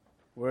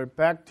We're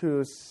back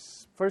to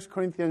 1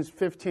 Corinthians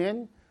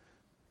 15.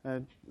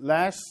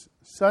 Last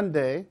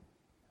Sunday,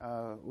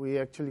 we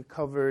actually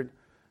covered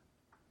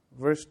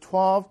verse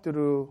 12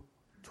 through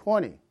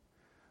 20.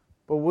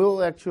 But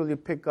we'll actually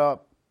pick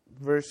up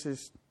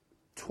verses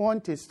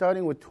 20,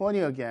 starting with 20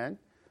 again,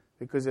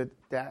 because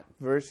that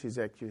verse is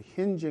actually a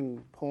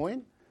hinging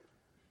point,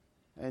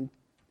 and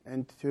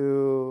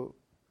to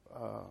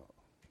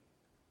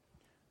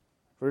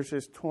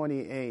verses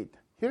 28.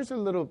 Here's a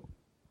little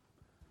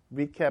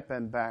recap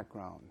and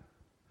background.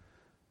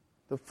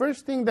 The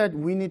first thing that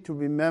we need to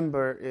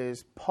remember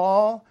is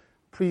Paul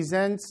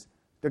presents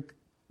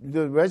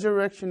the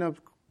resurrection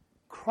of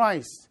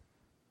Christ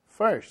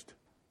first.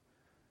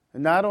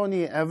 And not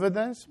only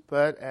evidence,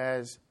 but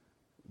as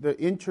the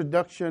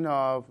introduction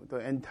of the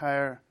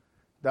entire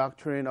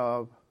doctrine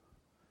of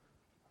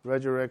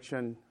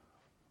resurrection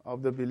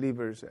of the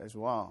believers as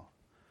well.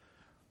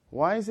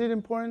 Why is it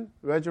important?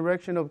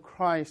 Resurrection of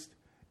Christ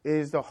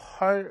is the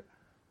heart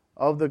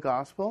of the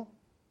gospel.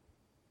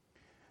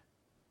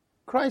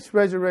 Christ's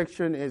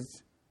resurrection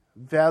is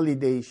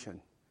validation,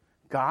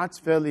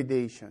 God's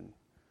validation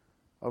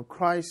of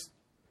Christ's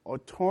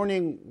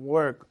atoning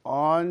work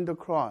on the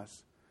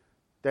cross,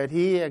 that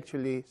He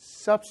actually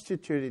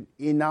substituted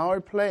in our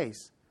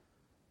place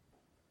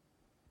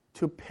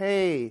to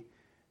pay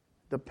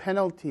the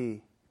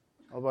penalty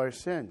of our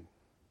sin.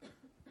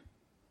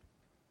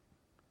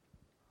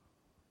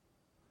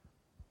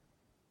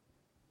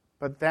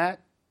 But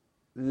that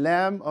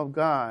Lamb of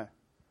God,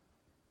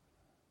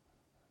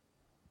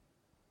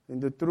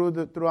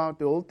 throughout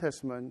the Old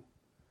Testament,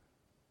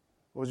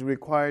 was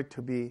required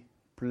to be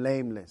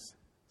blameless,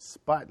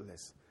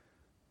 spotless.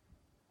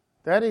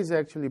 That is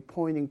actually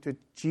pointing to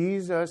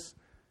Jesus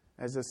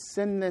as a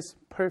sinless,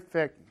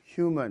 perfect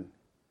human,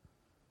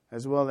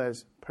 as well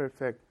as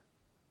perfect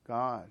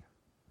God.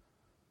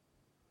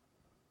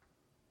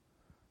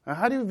 Now,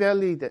 how do you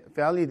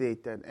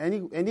validate that?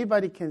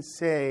 Anybody can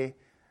say,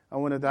 I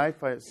want to die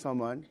for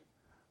someone,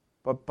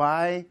 but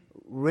by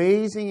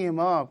raising him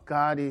up,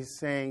 God is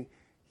saying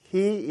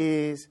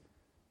He is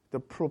the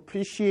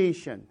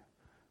propitiation,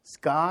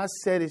 God's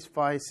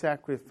satisfied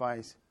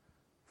sacrifice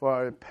for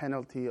our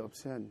penalty of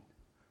sin.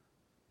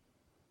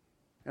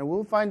 And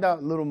we'll find out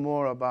a little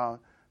more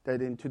about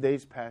that in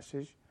today's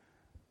passage.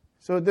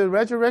 So the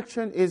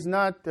resurrection is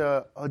not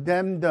the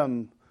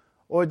addendum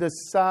or the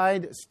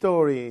side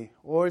story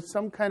or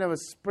some kind of a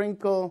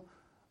sprinkle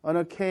on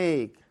a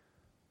cake.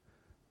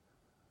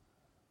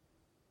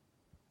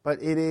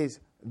 But it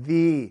is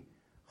the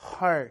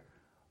heart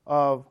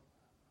of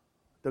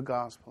the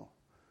gospel.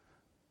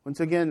 Once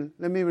again,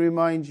 let me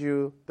remind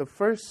you, the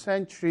first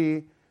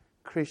century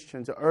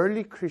Christians, the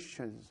early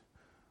Christians,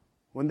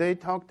 when they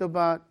talked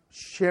about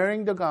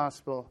sharing the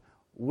gospel,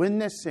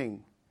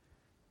 witnessing,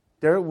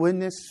 their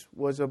witness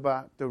was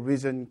about the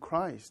risen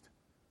Christ.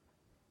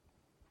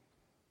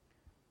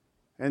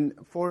 And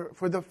for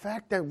the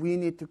fact that we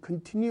need to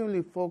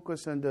continually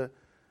focus on the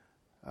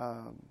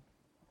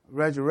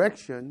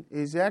resurrection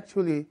is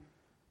actually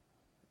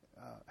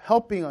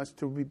helping us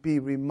to be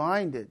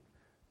reminded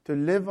to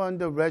live on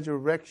the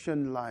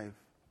resurrection life.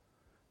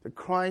 The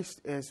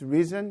Christ is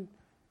risen.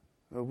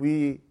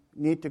 We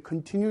need to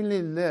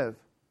continually live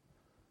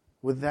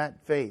with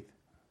that faith,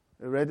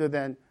 rather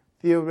than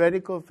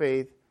theoretical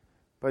faith,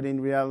 but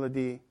in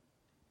reality,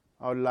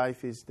 our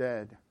life is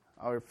dead.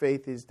 Our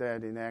faith is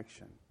dead in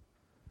action.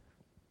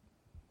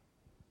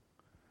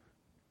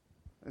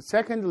 And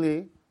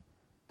secondly,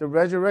 the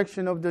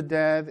resurrection of the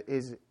dead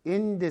is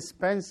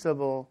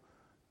indispensable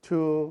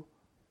to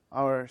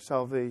our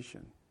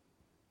salvation.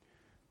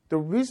 The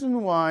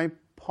reason why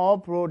Paul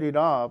brought it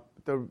up,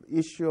 the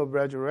issue of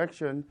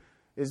resurrection,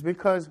 is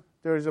because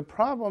there is a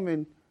problem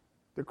in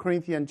the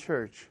Corinthian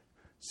church.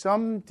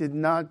 Some did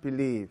not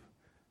believe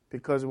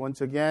because,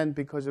 once again,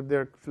 because of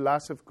their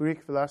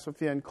Greek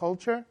philosophy and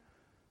culture,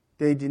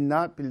 they did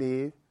not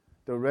believe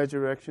the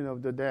resurrection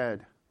of the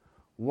dead.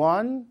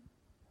 One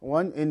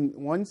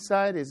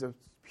side is a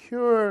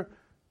pure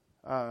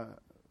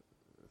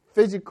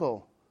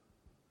physical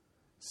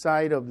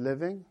side of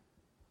living.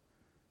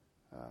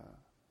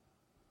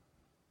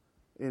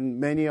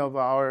 In many of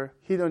our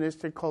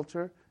hedonistic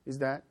culture is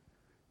that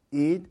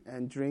eat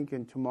and drink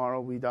and tomorrow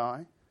we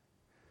die.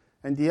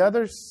 And the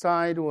other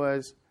side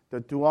was the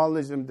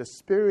dualism, the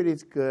spirit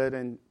is good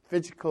and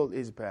physical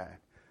is bad.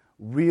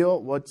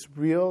 What's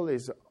real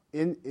is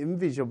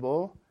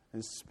invisible,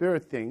 and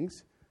spirit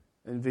things,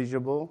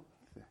 invisible.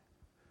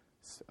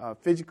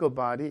 Physical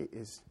body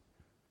is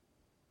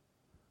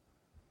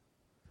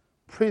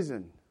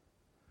prison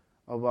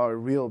of our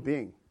real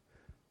being.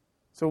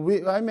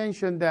 So I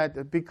mentioned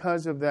that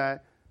because of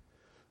that,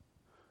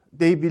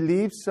 they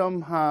believe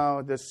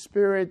somehow the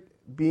spirit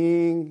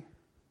being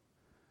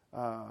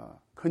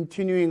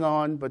continuing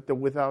on, but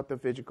without the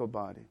physical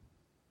body.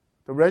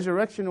 The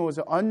resurrection was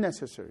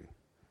unnecessary.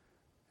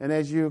 And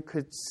as you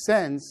could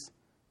sense,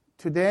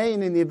 today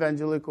in an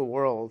evangelical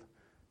world,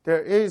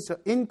 there is an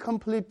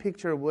incomplete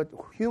picture of what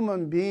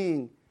human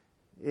being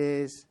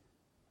is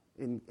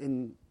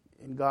in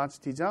God's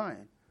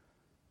design.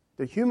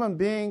 the human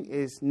being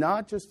is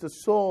not just a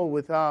soul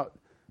without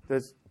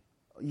this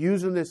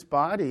useless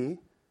body,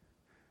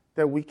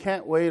 that we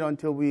can't wait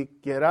until we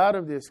get out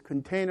of this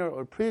container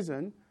or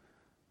prison,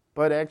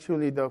 but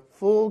actually the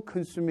full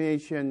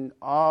consummation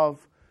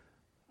of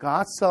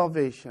God's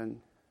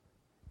salvation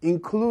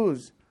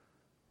includes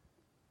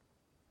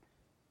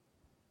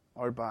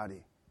our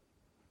body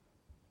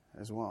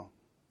as well.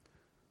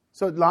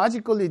 So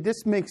logically,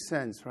 this makes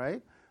sense,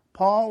 right?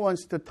 Paul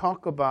wants to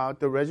talk about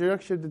the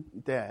resurrection of the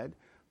dead,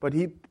 but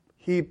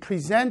he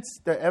presents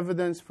the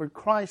evidence for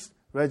Christ's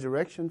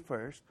resurrection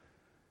first,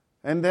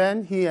 and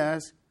then he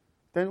asks,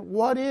 then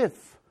what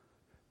if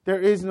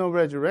there is no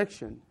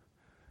resurrection?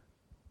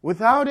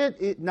 Without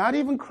it, not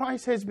even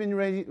Christ has been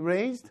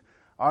raised.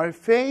 Our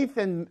faith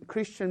and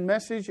Christian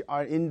message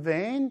are in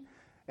vain,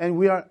 and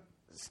we are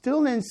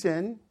still in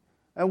sin,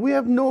 and we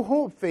have no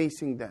hope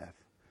facing death.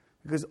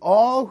 Because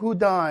all who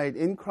died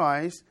in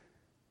Christ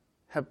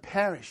have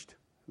perished,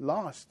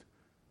 lost,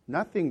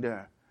 nothing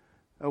there.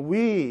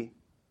 We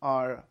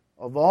are,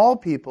 of all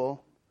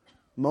people,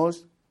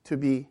 most to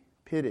be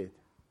pitied.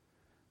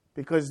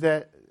 Because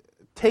that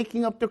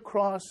taking up the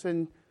cross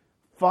and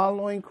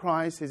following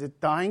Christ is a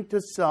dying to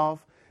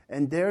self,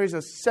 and there is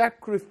a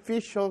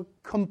sacrificial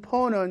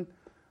component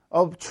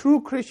of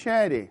true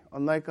Christianity,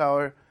 unlike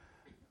our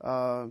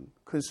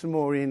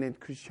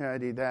consumer-oriented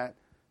Christianity that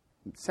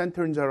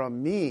centers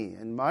around me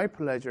and my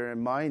pleasure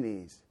and my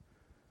needs.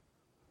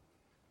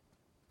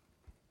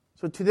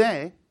 So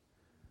today,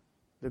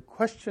 the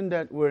question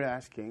that we're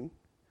asking,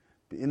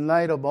 in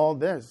light of all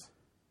this,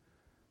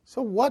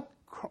 so what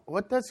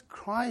does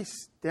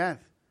Christ's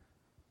death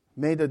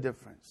make the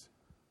difference?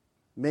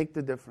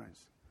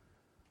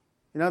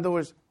 In other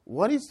words,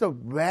 what is the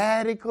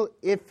radical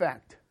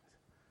effect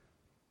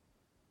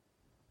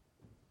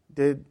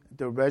did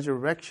the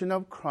resurrection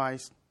of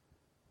Christ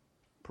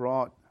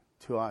brought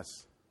to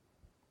us?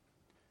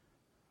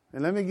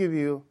 And let me give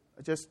you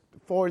just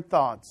 4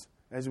 thoughts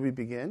as we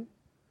begin.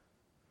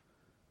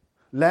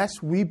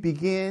 Lest we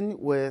begin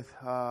with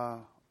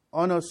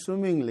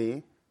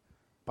unassumingly,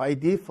 by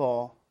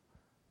default,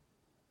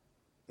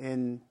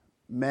 in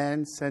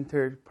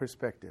man-centered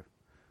perspective.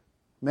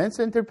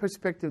 Man-centered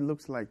perspective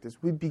looks like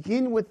this. We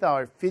begin with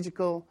our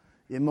physical,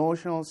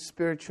 emotional,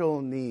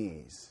 spiritual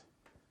needs.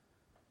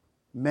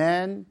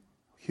 Man,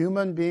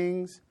 human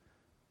beings,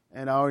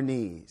 and our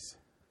needs.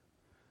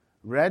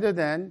 Rather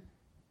than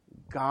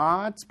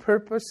God's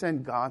purpose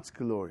and God's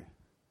glory.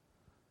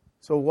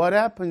 So what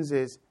happens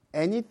is,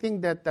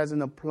 anything that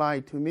doesn't apply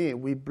to me,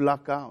 we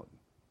block out.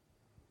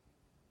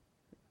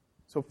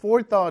 So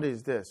 4th thought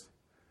is this.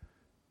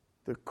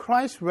 The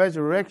Christ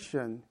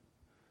resurrection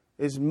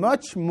is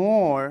much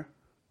more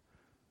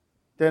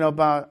than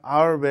about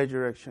our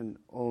resurrection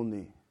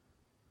only.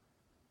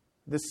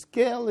 The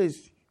scale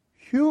is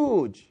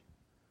huge,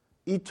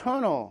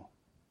 eternal,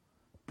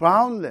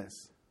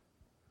 boundless.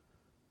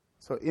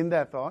 So in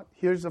that thought,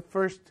 here's the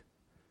first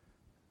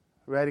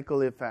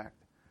radical effect.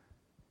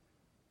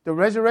 The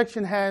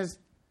resurrection has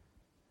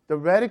the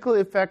radical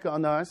effect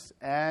on us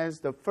as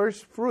the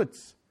first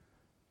fruits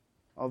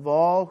of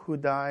all who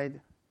died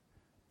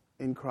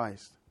in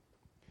Christ.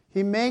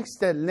 He makes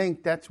that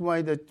link. That's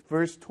why the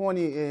verse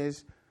 20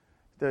 is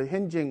the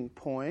hinging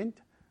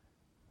point.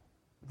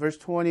 Verse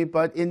 20,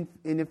 but in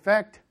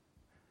fact,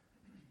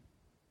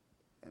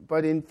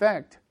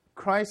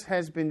 Christ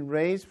has been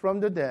raised from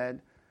the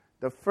dead,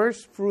 the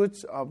first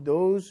fruits of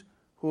those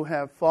who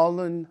have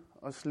fallen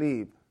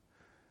asleep.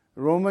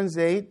 Romans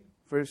 8,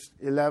 verse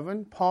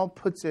 11, Paul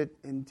puts it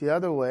in the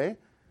other way,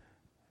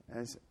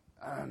 as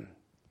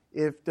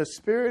if the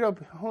spirit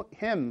of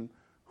him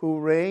who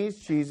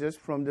raised Jesus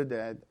from the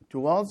dead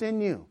dwells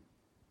in you,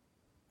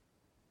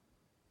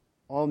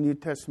 all New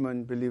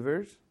Testament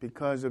believers,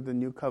 because of the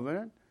new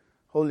covenant,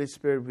 Holy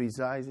Spirit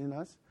resides in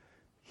us.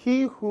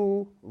 He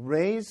who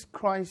raised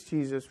Christ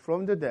Jesus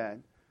from the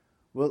dead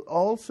will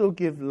also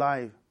give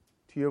life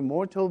to your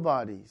mortal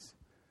bodies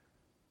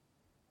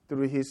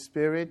through his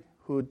Spirit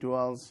who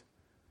dwells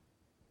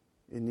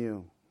in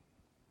you.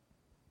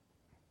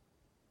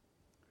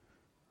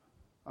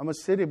 I'm a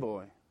city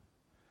boy,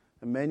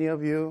 and many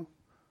of you,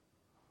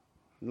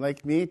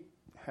 like me,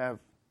 have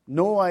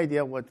no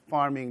idea what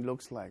farming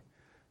looks like.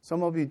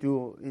 Some of you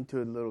do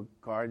into a little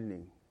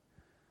gardening.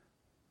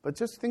 But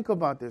just think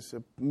about this.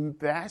 A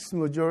vast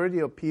majority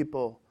of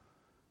people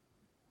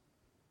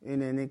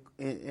in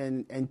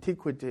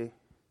antiquity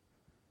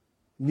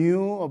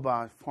knew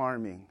about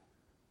farming.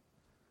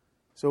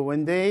 So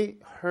when they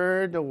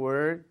heard the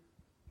word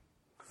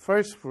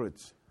first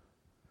fruits,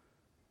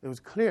 it was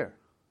clear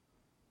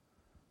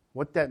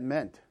what that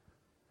meant.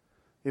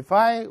 If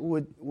I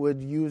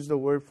would use the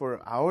word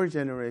for our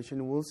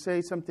generation, we'll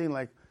say something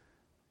like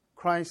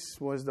Christ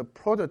was the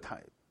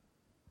prototype.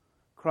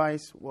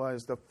 Christ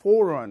was the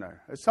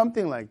forerunner, or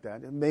something like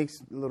that. It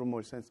makes a little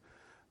more sense.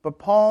 But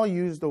Paul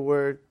used the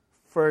word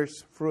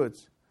first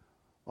fruits.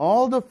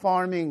 All the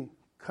farming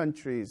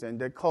countries and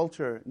their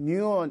culture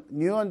knew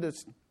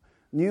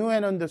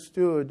and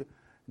understood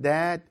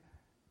that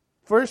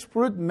first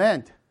fruit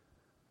meant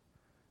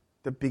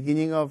the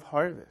beginning of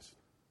harvest.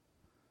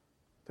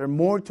 There are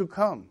more to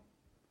come.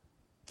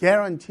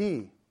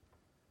 Guarantee.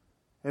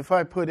 If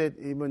I put it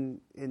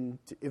even in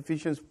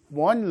Ephesians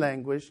 1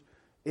 language,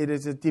 it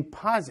is a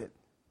deposit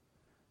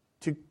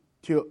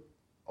to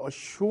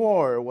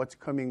assure what's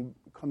coming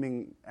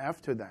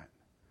after that.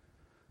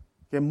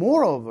 Okay,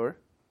 moreover,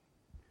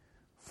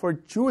 for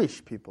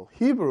Jewish people,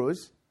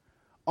 Hebrews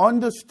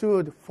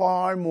understood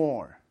far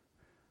more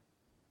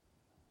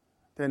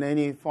than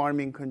any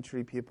farming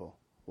country people.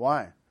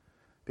 Why?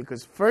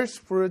 Because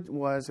first fruit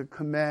was a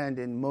command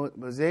in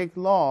Mosaic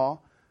law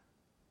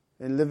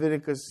in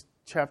Leviticus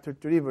chapter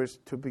 3 verse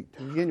to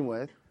begin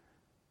with.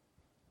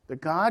 The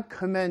God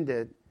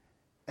commanded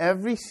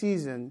every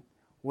season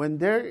when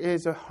there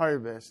is a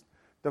harvest,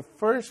 the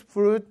first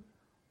fruit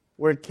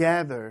were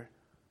gathered.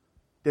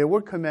 They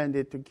were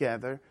commanded to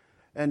gather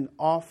and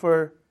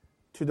offer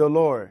to the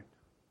Lord.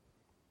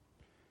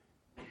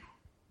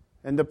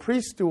 And the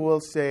priest will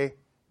say,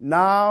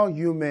 now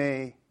you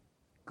may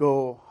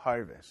go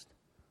harvest.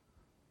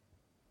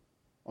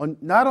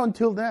 Not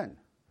until then.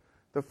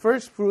 The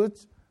first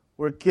fruits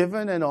were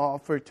given and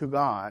offered to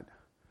God,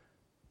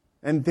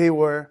 and they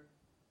were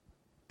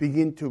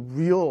begin to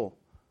real.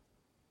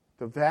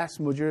 The vast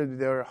majority of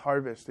their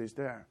harvest is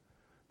there.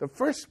 The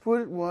first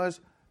fruit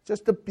was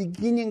just the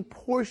beginning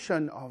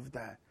portion of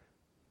that,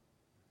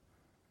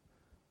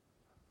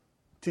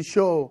 to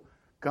show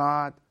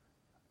God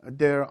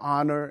their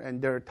honor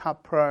and their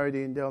top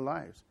priority in their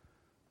lives.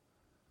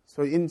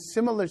 So in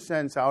similar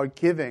sense, our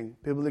giving,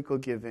 biblical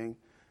giving,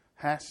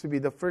 has to be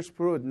the first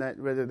fruit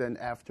rather than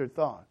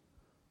afterthought.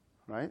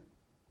 Right?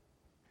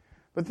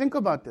 But think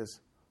about this.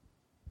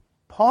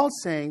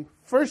 Paul's saying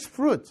first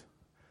fruit.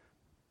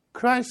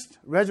 Christ's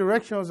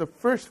resurrection was the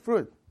first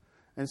fruit.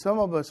 And some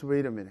of us,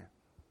 wait a minute.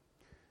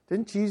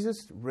 Didn't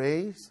Jesus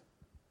raise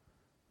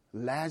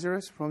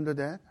Lazarus from the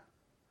dead?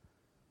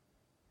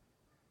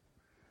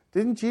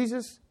 Didn't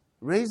Jesus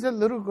raise that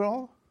little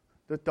girl,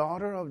 the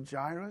daughter of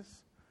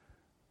Jairus?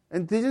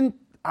 And didn't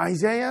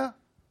Isaiah,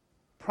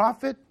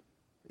 prophet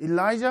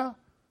Elijah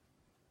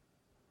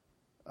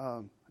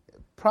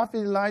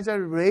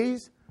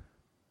raise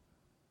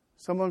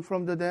someone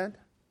from the dead?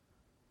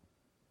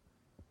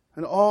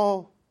 And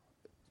all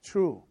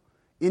true.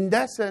 In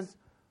that sense,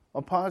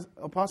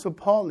 Apostle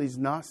Paul is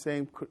not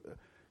saying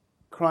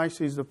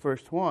Christ is the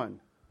first one.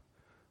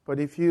 But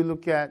if you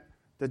look at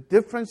the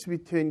difference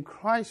between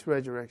Christ's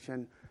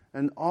resurrection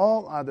and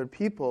all other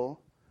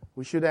people,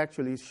 we should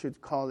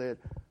call it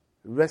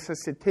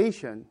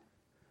resuscitation.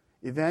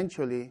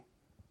 Eventually,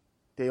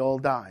 they all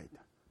died.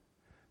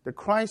 The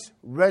Christ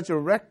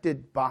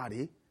resurrected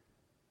body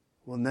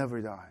will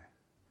never die.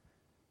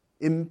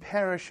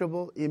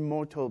 Imperishable,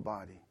 immortal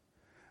body.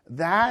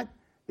 That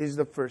is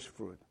the first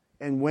fruit.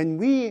 And when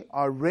we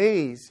are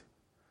raised,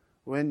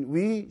 when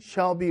we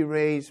shall be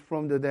raised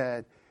from the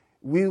dead,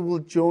 we will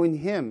join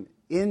Him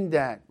in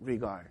that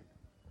regard.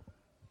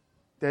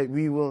 That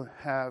we will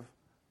have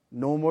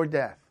no more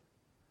death.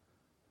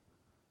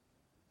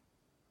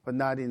 But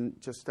not in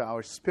just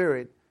our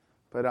spirit,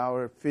 but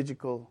our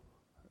physical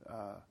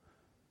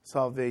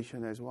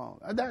salvation as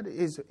well. That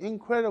is an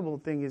incredible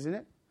thing, isn't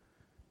it?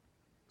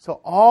 So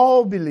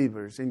all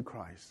believers in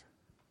Christ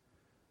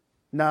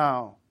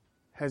now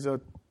has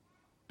a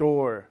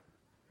door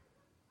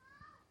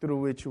through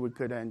which we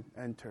could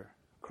enter.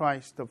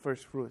 Christ, the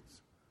first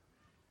fruits.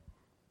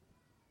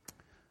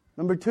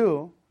 Number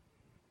 2,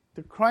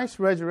 the Christ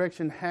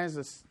resurrection has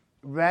a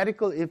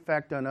radical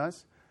effect on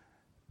us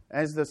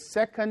as the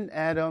second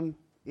Adam,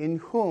 in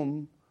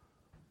whom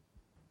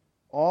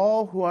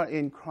all who are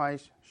in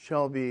Christ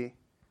shall be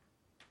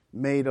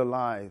made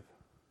alive.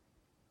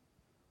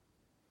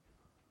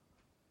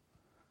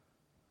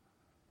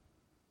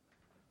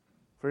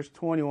 Verse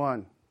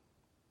 21.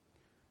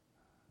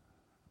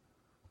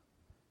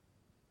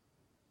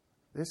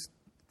 These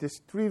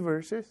 3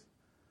 verses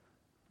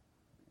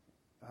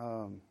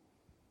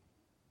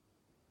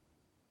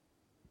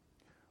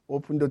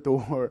open the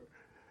door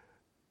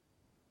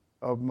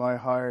of my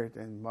heart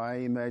and my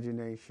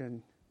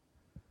imagination.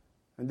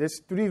 And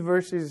these 3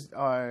 verses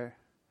are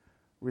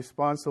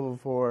responsible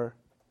for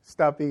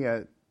stopping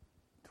at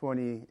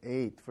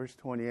 28, verse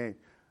 28.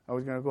 I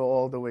was going to go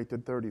all the way to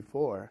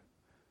 34.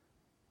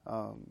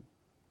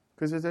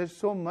 Because there's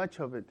so much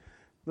of it.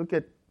 Look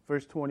at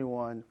verse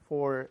 21.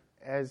 For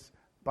as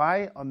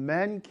by a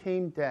man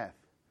came death,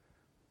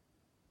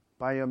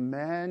 by a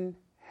man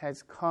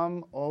has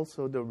come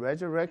also the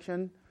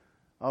resurrection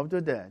of the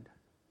dead.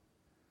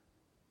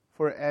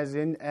 For as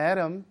in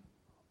Adam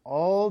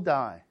all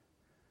die,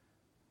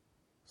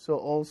 so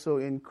also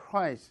in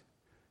Christ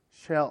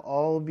shall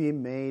all be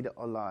made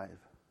alive.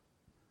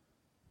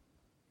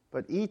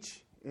 But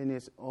each in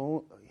his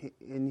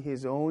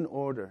own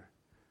order.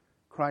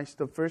 Christ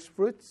the first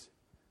fruits,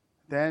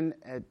 then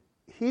at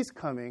His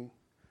coming,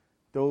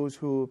 those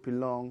who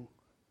belong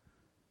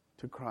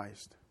to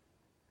Christ.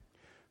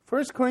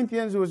 1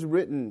 Corinthians was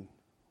written,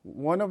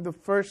 one of the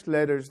first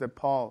letters that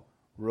Paul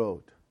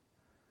wrote.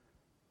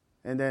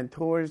 And then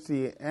towards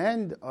the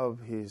end of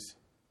his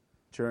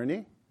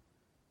journey,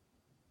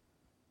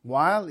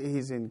 while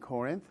he's in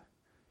Corinth,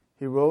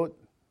 he wrote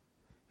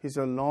his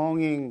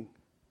longing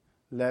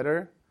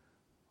letter,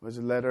 was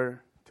a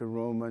letter to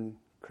Roman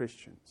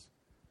Christians.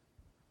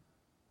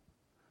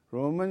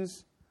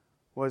 Romans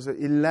was an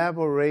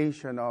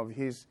elaboration of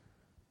his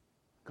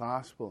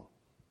gospel.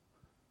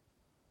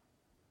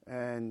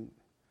 And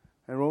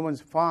in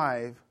Romans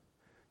 5,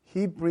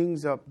 he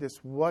brings up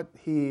this, what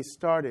he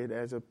started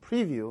as a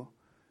preview,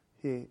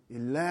 he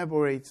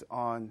elaborates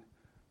on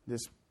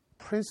this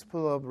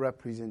principle of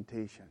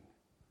representation.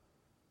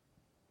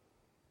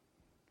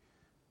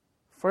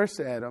 First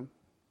Adam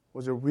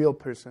was a real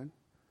person,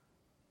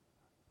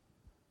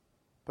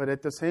 but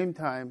at the same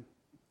time,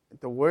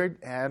 the word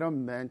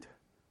Adam meant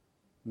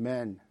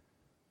men.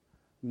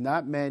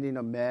 Not men in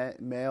a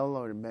male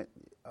or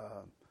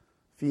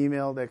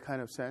female, that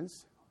kind of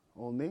sense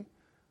only,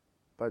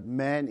 but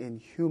man in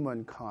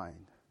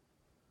humankind.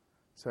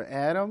 So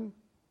Adam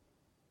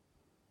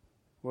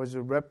was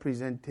a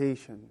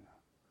representation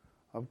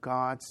of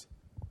God's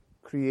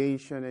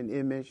creation and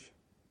image,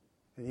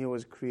 and he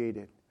was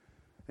created.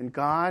 And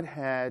God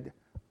had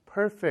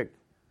perfect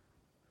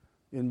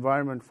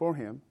environment for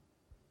him,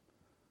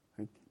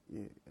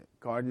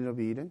 Garden of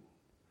Eden.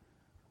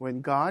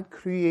 When God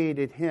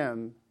created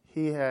him,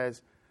 he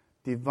has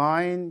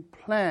divine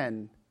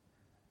plan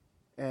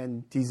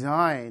and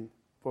design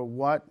for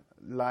what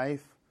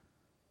life,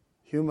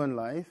 human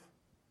life,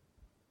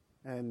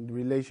 and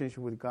relationship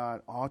with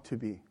God ought to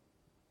be.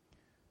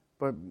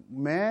 But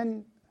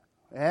man,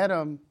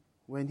 Adam,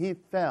 when he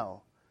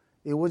fell,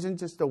 it wasn't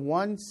just the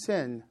one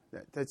sin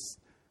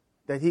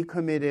that he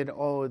committed,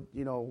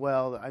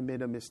 I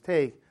made a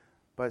mistake,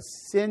 but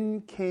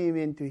sin came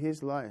into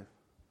his life.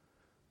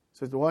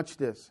 So watch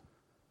this.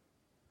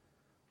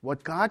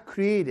 What God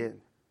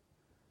created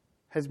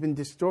has been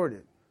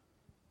distorted.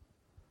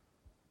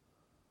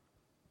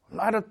 A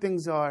lot of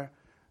things are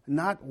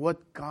not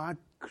what God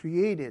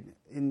created.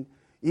 In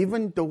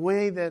even the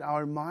way that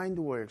our mind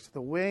works,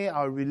 the way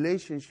our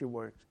relationship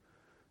works,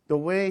 the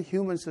way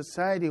human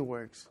society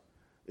works,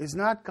 is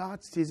not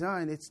God's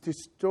design. It's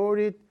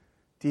distorted,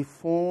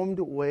 deformed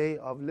way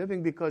of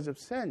living because of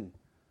sin.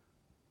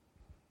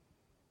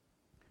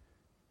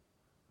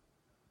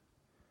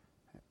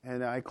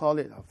 And I call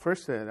it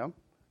first Adam.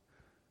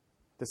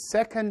 The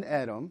second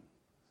Adam,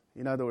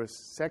 in other words,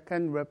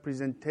 second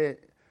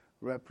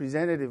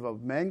representative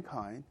of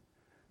mankind,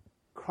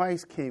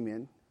 Christ came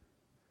in.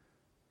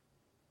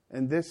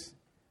 And this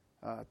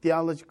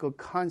theological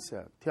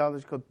concept,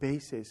 theological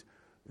basis,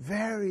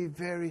 very,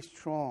 very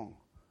strong.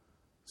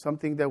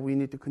 Something that we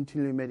need to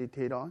continually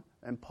meditate on.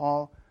 And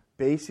Paul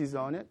bases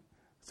on it.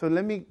 So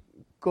let me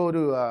go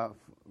to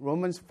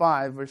Romans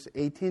 5, verse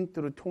 18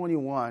 through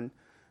 21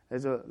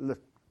 as a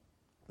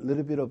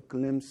little bit of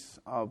glimpse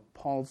of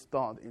Paul's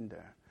thought in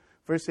there.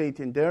 Verse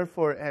 18,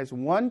 therefore, as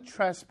one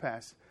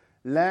trespass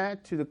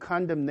led to the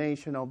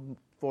condemnation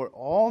for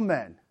all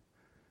men,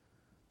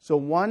 so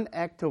one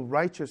act of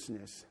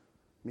righteousness,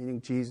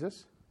 meaning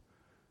Jesus,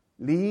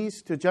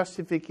 leads to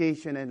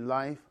justification and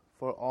life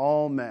for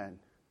all men.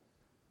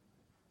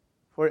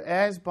 For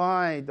as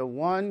by the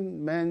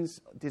one man's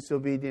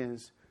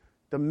disobedience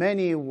the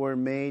many were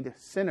made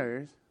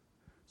sinners,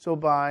 so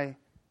by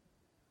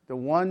the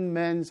one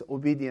man's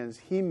obedience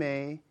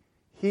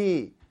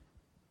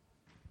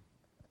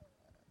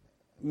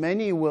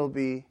many will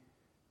be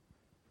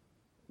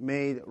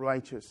made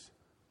righteous.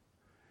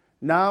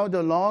 Now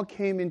the law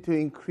came in to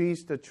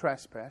increase the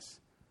trespass,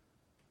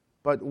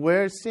 but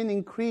where sin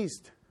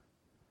increased,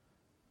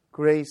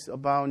 grace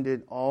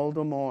abounded all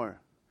the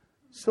more,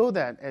 so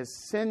that as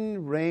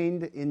sin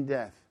reigned in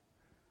death,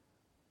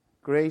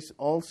 grace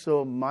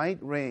also might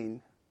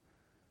reign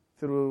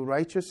through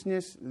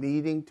righteousness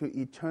leading to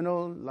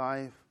eternal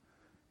life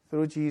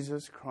through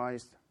Jesus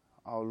Christ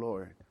our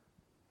Lord.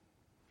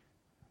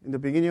 In the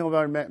beginning of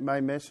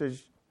my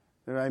message,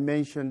 I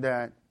mentioned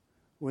that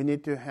we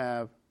need to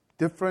have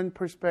different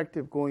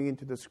perspective going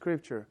into the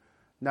scripture,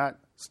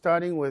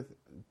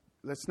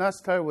 let's not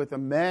start with a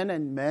man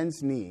and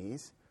man's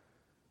needs,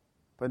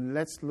 but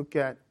let's look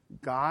at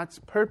God's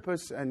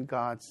purpose and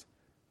God's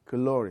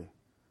glory.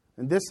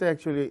 And this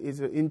actually is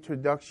an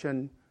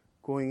introduction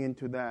going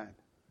into that.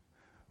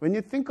 When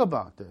you think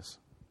about this,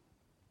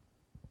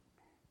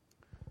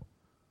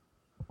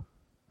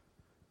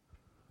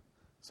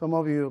 some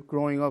of you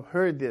growing up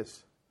heard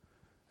this,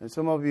 and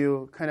some of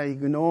you kind of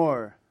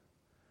ignore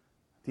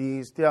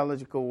these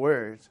theological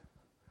words.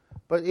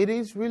 But it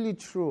is really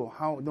true,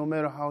 no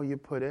matter how you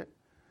put it.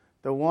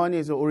 The one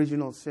is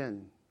original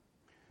sin.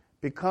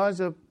 Because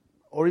of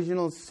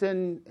original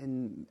sin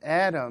in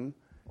Adam,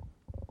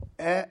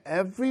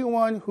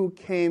 everyone who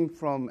came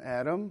from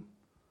Adam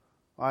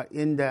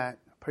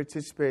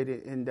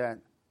participated in that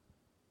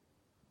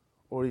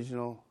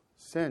original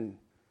sin.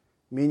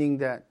 Meaning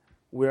that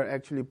we're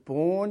actually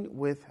born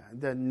with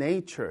the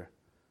nature,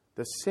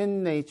 the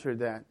sin nature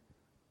that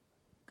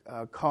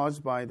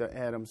caused by the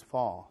Adam's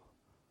fall.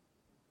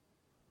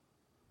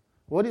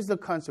 What is the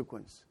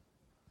consequence?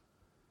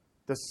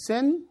 The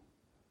sin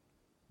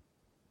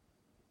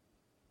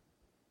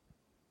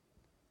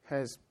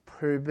has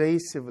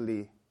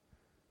pervasively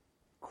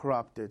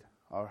corrupted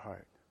our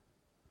heart.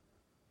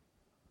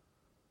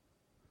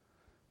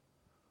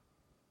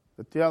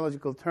 The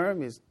theological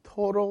term is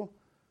total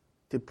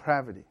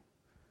depravity.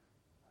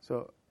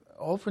 So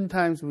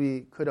oftentimes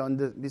we could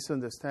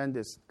misunderstand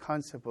this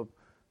concept of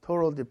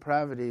total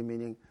depravity,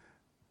 meaning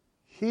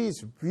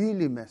he's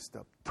really messed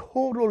up,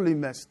 totally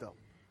messed up,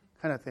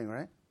 kind of thing,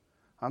 right?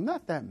 I'm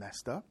not that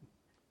messed up.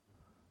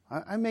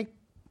 I make,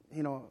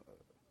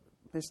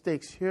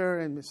 mistakes here,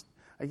 and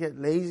I get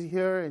lazy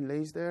here and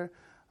lazy there.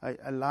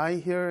 I lie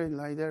here and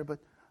lie there, but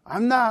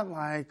I'm not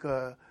like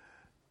a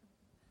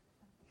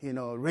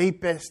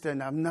rapist,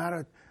 and I'm not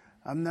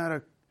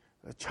a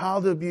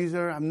child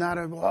abuser. I'm not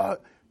a blah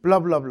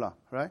blah blah,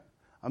 right?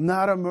 I'm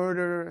not a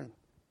murderer.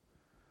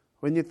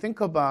 When you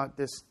think about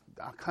this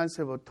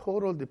concept of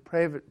total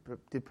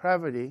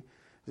depravity,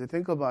 you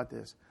think about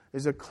this.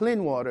 There's a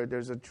clean water.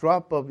 There's a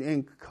drop of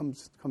ink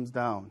comes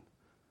down,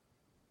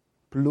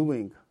 blue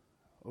ink,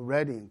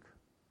 red ink,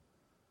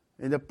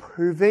 and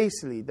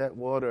pervasively that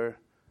water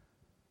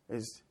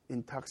is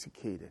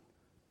intoxicated.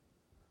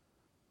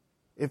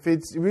 If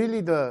it's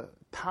really the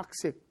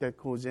toxic that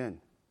goes in.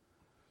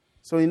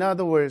 So in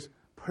other words,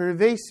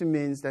 pervasive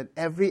means that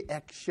every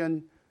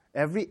action,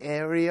 every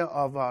area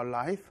of our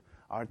life,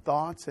 our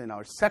thoughts and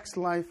our sex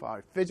life,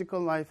 our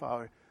physical life,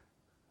 our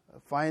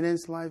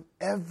finance life,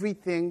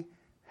 everything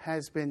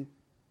has been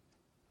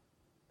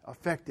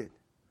affected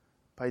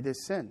by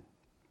this sin.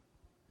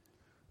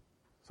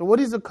 So what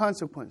is the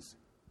consequence?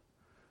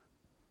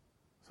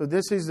 So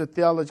this is the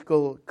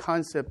theological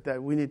concept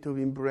that we need to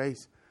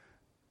embrace.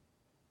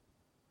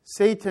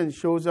 Satan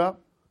shows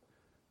up.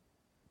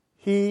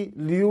 He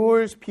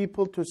lures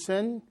people to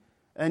sin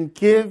and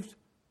gives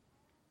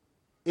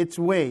its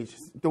wage,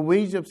 the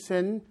wage of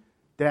sin,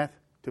 death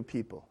to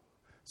people.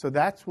 So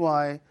that's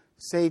why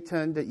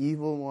Satan, the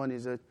evil one,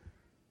 is the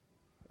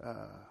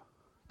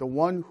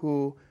one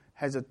who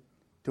has a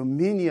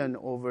dominion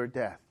over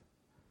death.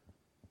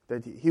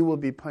 That he will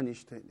be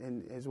punished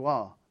as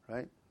well,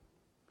 right?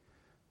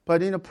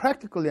 But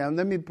practically,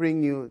 let me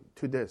bring you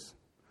to this.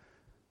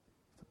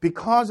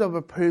 Because of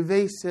a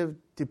pervasive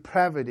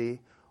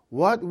depravity,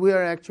 what we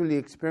are actually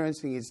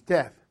experiencing is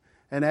death.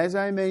 And as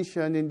I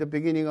mentioned in the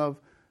beginning of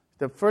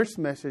the first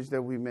message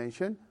that we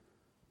mentioned,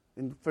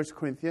 in 1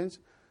 Corinthians,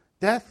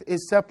 death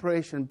is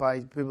separation by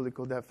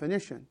biblical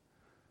definition.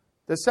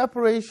 The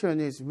separation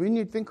is, when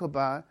you think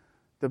about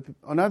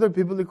another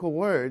biblical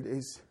word,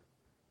 is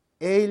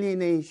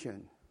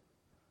alienation.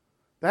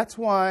 That's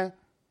why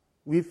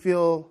we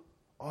feel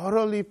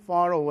utterly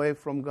far away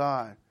from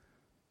God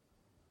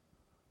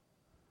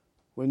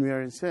when we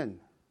are in sin,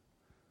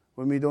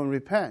 when we don't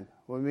repent,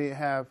 when we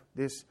have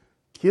this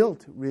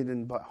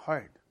guilt-ridden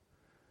heart.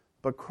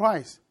 But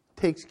Christ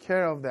takes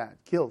care of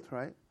that guilt,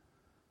 right?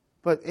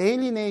 But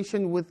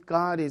alienation with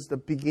God is the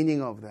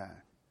beginning of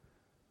that.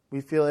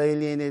 We feel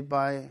alienated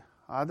by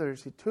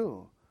others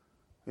too.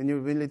 When you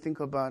really think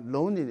about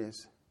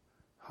loneliness,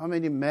 how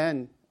many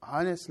men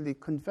honestly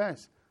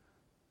confess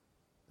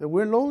that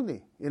we're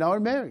lonely in our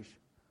marriage?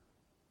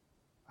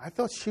 I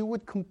thought she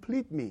would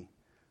complete me.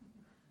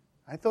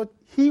 I thought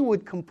he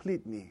would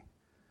complete me.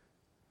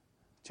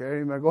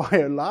 Jerry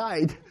Maguire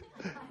lied.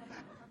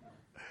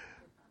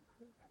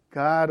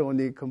 God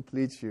only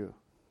completes you.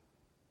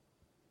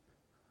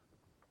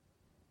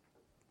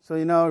 So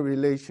in our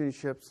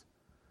relationships,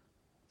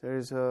 there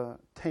is a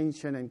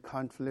tension and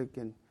conflict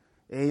and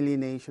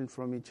alienation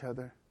from each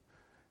other.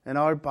 And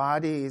our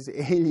body is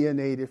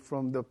alienated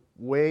from the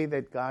way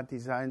that God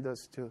designed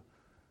us to.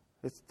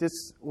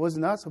 This was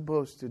not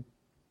supposed to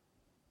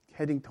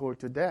heading toward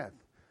to death.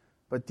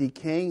 But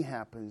decaying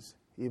happens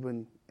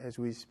even as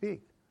we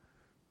speak.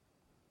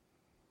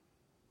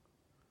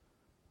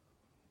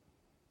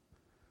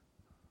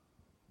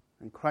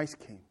 And Christ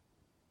came.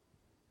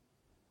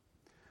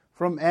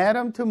 From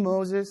Adam to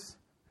Moses,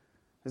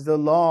 as the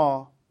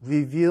law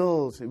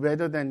reveals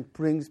rather than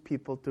brings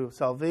people to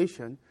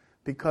salvation,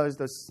 because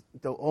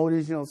the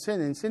original sin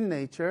and sin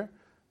nature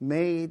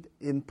made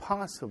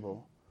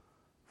impossible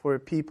for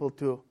people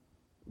to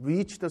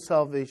reach the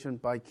salvation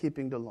by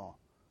keeping the law.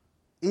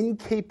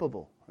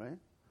 Incapable, right?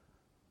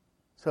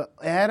 So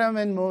Adam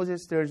and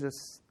Moses, there's a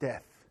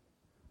death.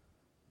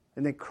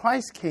 And then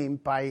Christ came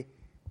by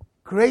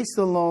grace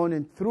alone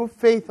and through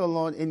faith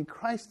alone in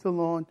Christ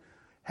alone,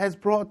 has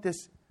brought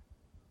this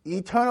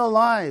eternal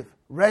life,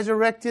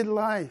 resurrected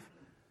life,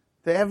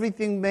 that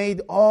everything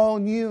made all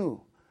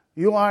new.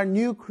 You are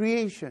new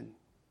creation.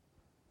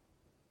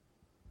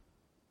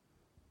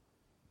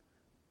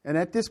 And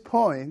at this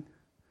point,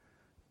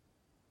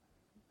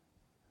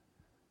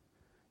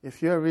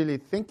 if you're really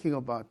thinking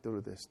about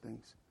through these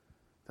things,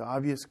 the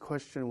obvious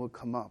question will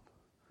come up,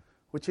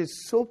 which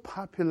is so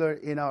popular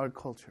in our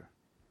culture.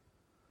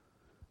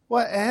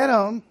 Well,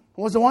 Adam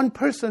was the one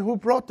person who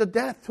brought the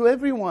death to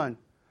everyone.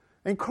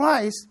 And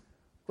Christ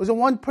was the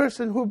one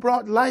person who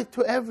brought life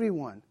to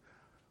everyone.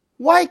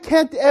 Why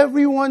can't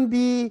everyone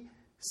be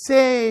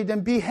saved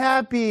and be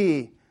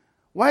happy?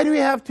 Why do we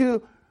have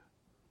to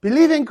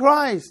believe in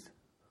Christ?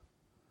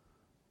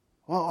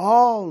 Well,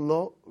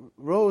 all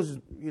roads,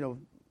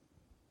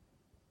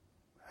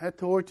 head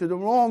toward to the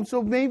Rome.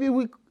 So maybe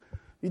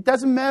it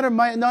doesn't matter.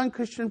 My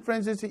non-Christian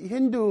friends is a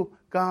Hindu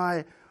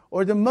guy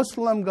or the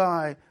Muslim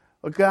guy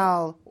or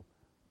gal.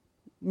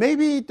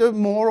 Maybe the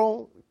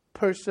moral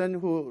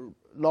person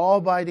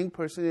law-abiding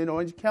person in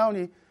Orange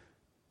County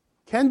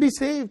can be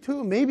saved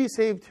too, maybe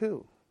saved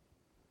too.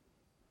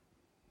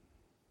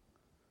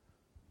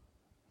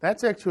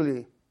 That's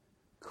actually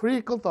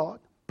critical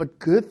thought, but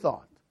good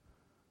thought.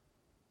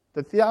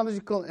 The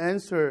theological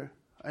answer,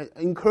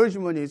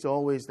 encouragement is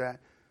always that.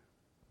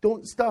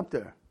 Don't stop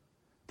there.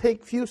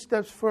 Take few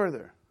steps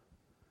further.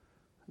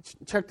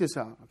 Check this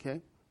out,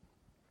 okay?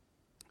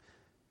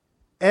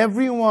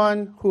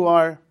 Everyone who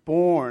are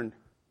born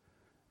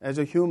as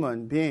a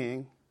human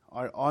being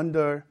are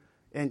under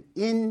and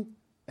in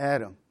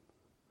Adam.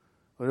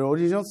 The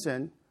original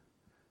sin,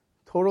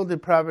 total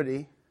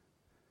depravity,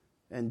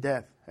 and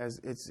death as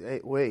its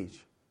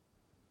wage.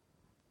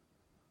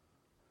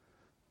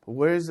 But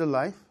where is the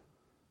life?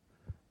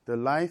 The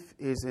life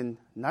is in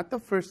not the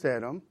first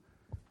Adam,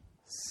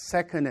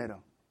 second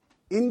Adam,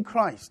 in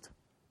Christ.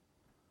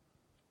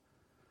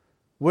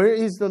 Where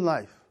is the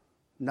life?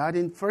 Not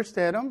in first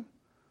Adam,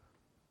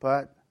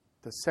 but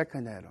the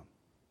second Adam.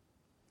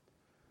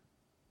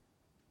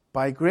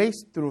 By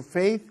grace through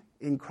faith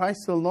in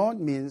Christ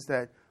alone means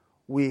that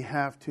we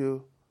have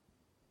to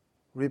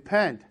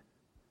repent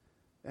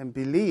and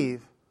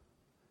believe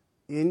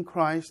in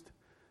Christ,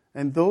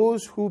 and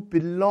those who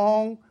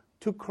belong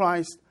to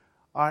Christ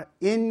are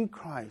in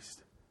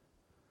Christ.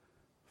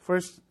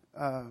 First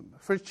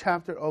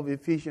chapter of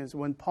Ephesians,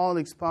 when Paul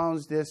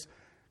expounds this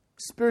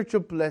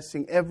spiritual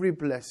blessing, every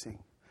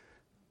blessing,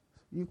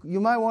 you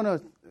might want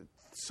to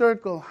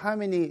circle how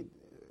many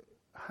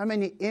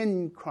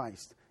in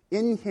Christ,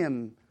 in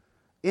Him,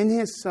 in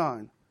His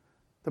Son.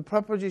 The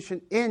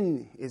preposition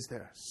 "in" is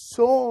there.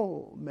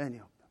 So many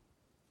of them.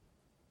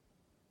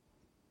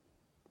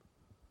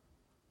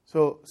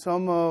 So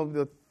some of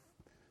the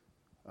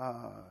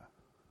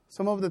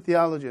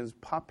theologians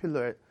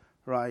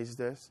popularize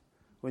this.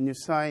 When you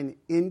sign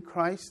 "in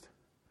Christ,"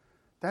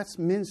 that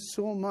means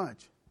so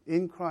much.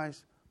 In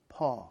Christ,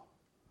 Paul.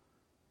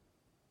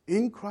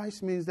 In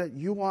Christ means that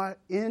you are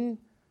in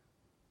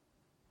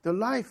the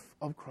life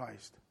of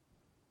Christ.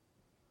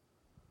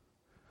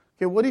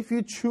 Okay, what if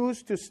you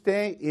choose to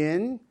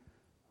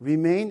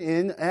remain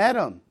in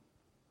Adam?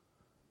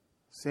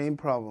 Same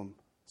problem.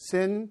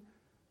 Sin,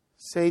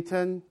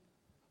 Satan,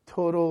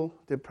 total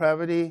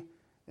depravity,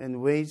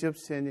 and wage of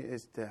sin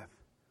is death.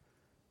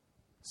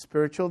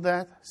 Spiritual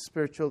death,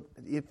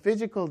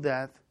 physical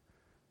death,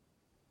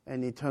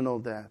 and eternal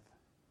death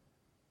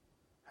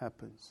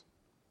happens.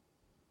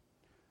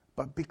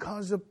 But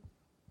because of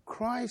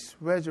Christ's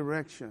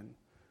resurrection,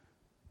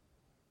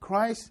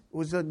 Christ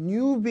was a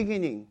new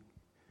beginning,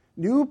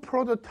 new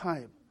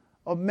prototype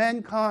of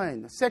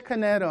mankind,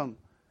 second Adam.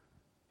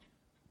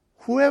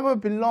 Whoever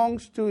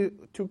belongs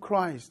to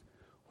Christ,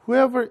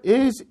 whoever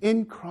is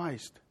in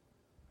Christ,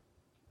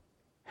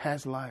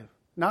 has life.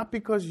 Not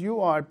because you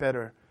are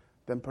better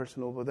than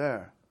person over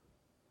there.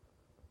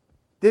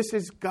 This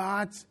is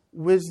God's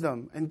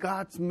wisdom and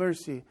God's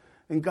mercy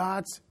and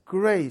God's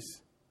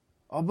grace,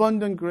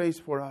 abundant grace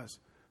for us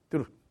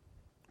through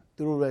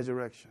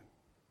resurrection.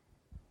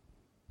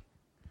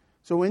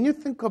 So when you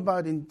think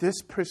about in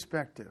this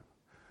perspective,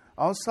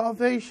 our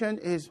salvation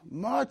is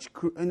much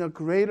in a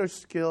greater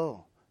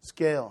scale.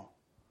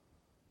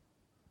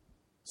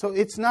 So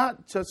it's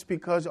not just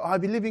because I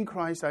believe in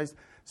Christ, I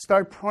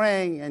start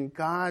praying and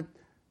God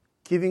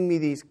giving me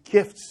these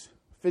gifts,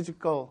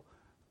 physical.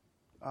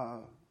 I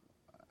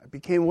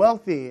became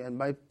wealthy and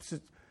my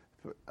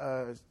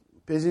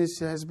business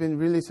has been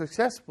really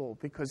successful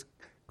because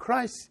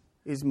Christ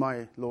is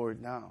my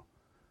Lord now.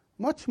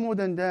 Much more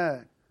than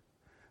that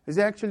is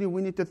actually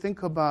we need to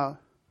think about,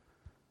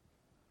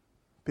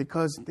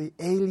 because the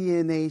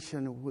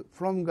alienation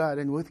from God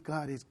and with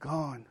God is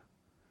gone.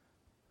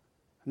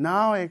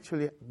 Now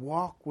actually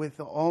walk with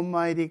the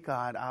Almighty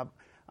God.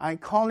 I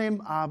call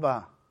Him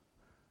Abba,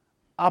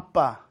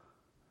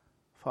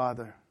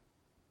 Father.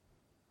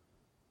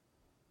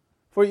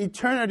 For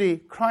eternity,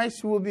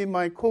 Christ will be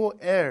my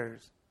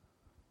co-heirs.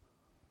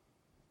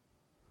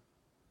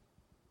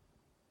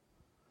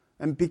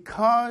 And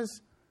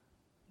because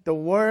the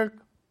work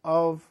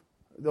of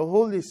the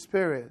Holy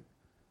Spirit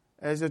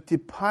as a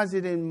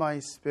deposit in my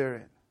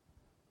spirit,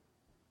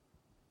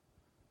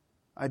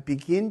 I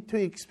begin to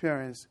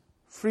experience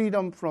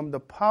freedom from the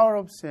power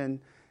of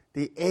sin,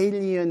 the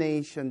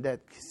alienation that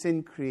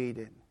sin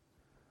created.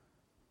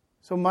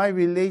 So my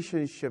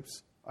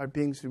relationships are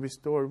being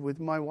restored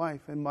with my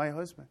wife and my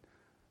husband.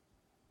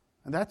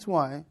 And that's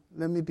why,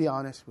 let me be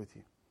honest with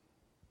you.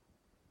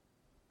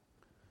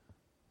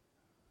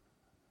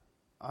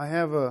 I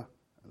have a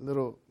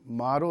little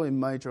motto in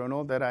my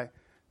journal that I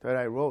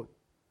wrote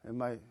in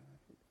my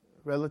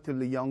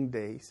relatively young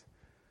days,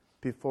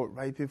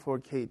 right before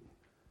Kate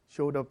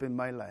showed up in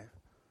my life.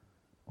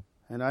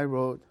 And I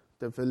wrote,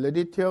 the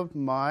validity of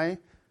my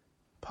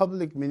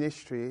public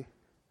ministry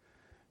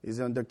is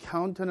on the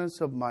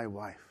countenance of my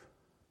wife.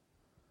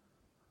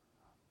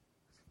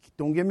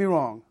 Don't get me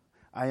wrong.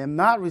 I am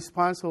not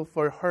responsible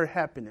for her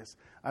happiness.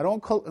 I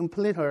don't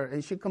complete her,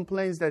 and she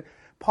complains that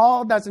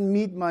Paul doesn't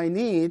meet my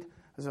need.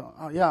 So,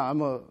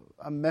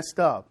 I'm messed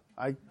up.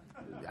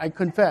 I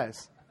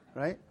confess,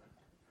 right?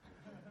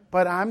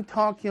 But I'm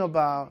talking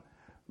about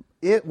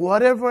it.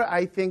 Whatever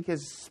I think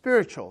is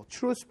spiritual,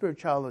 true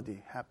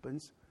spirituality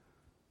happens,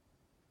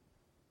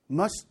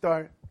 must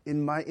start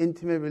in my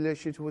intimate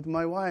relationship with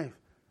my wife.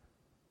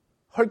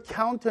 Her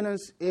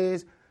countenance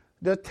is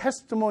the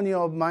testimony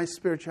of my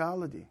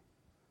spirituality.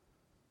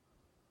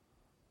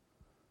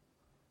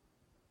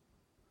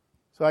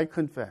 So I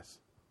confess.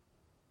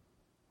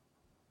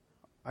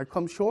 I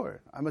come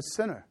short. I'm a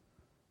sinner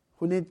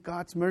who needs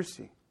God's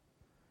mercy.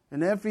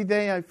 And every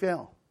day I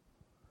fail.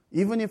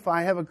 Even if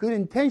I have a good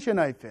intention,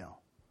 I fail.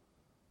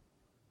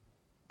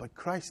 But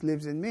Christ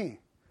lives in me.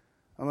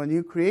 I'm a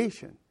new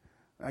creation.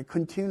 I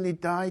continually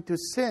die to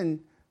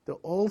sin, the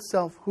old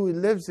self who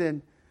lives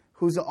in,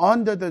 who's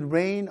under the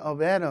reign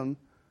of Adam,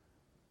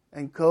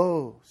 and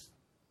goes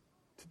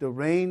to the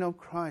reign of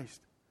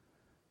Christ.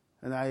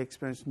 And I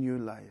experience new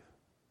life,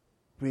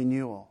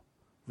 renewal,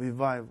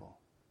 revival.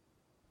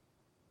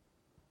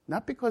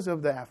 Not because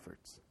of the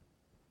efforts.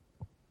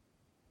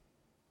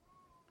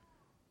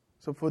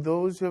 So for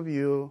those of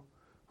you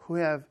who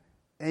have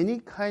any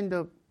kind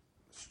of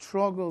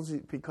struggles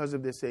because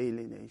of this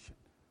alienation,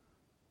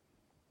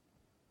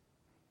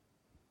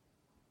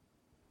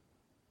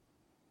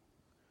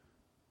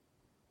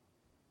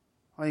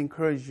 I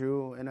encourage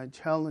you and I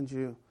challenge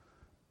you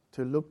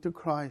to look to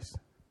Christ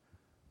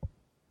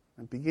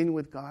and begin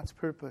with God's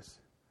purpose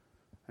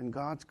and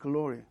God's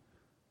glory.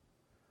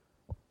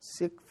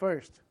 Seek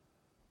first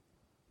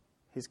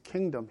His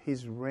kingdom,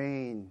 His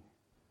reign,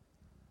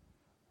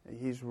 and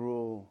His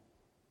rule.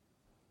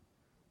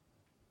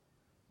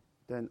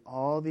 Then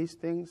all these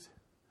things,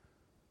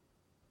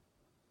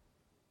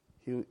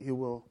 He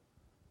will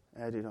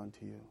add it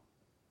unto you,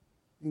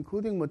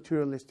 including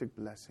materialistic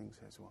blessings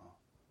as well.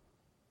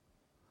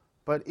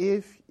 But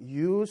if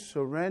you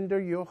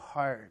surrender your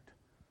heart,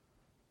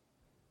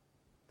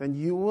 then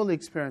you will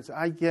experience,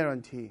 I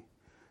guarantee,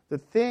 the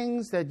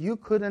things that you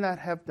could not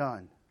have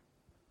done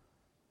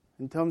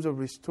in terms of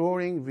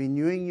restoring,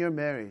 renewing your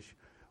marriage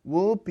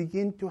will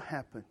begin to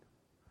happen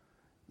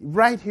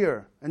right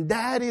here. And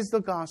that is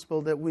the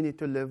gospel that we need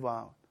to live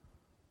out.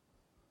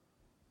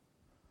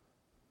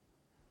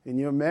 In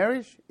your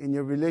marriage, in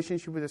your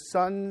relationship with your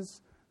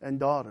sons and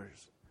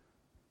daughters,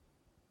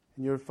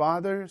 in your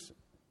fathers,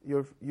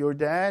 your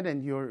dad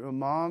and your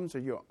moms, or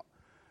your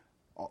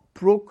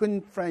broken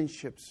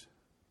friendships.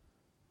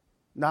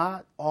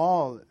 Not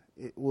all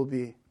it will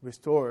be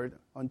restored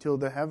until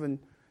the heaven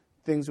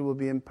things will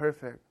be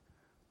imperfect.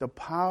 The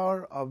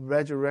power of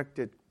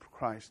resurrected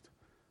Christ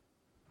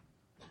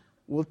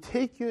will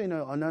take you in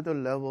another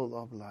level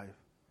of life.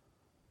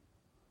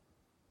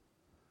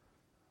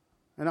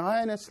 And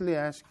I honestly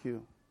ask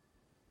you,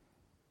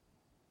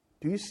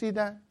 do you see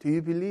that? Do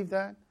you believe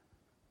that?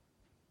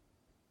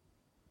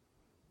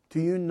 Do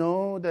you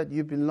know that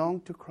you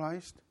belong to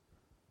Christ?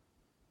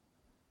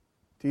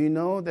 Do you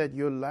know that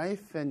your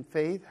life and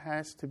faith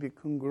has to be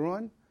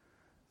congruent?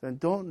 Then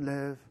don't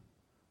live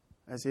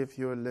as if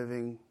you're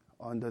living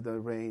under the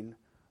reign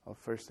of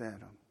first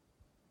Adam.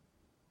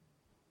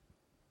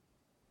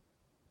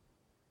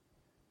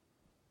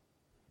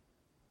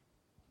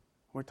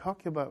 We're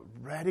talking about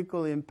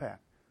radical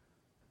impact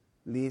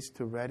leads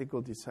to radical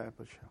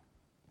discipleship.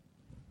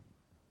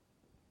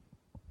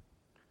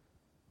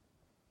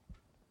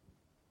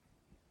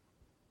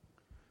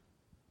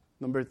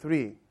 Number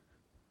 3,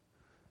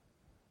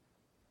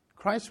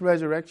 Christ's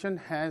resurrection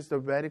has the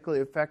radical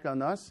effect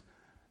on us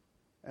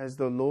as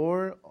the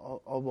Lord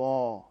of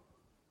all,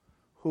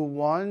 who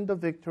won the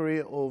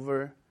victory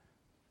over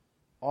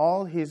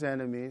all His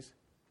enemies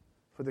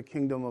for the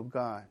kingdom of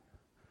God.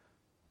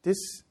 This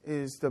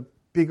is the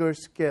bigger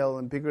scale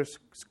and bigger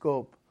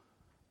scope,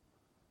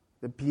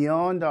 the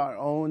beyond our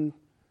own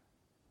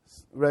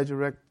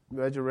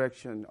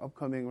resurrection,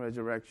 upcoming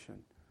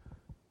resurrection.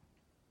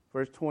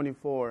 Verse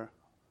 24.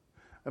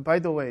 By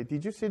the way,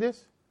 did you see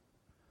this?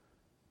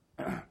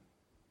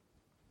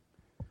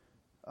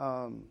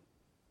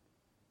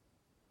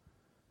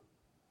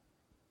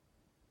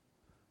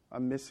 I'm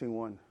missing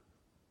one.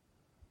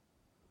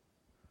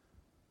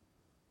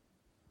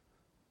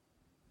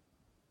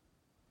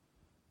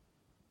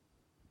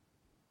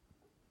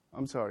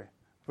 I'm sorry.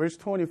 Verse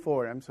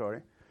 24, I'm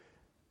sorry.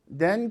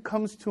 Then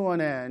comes to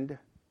an end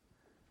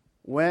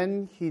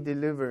when He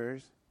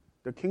delivers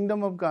the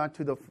kingdom of God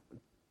to the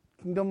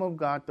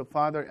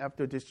Father,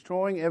 after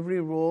destroying every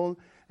rule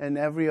and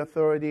every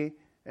authority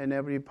and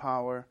every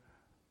power.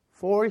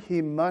 For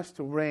He must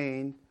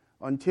reign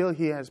until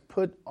He has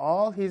put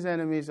all His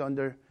enemies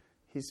under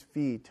His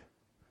feet.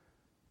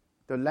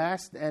 The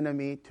last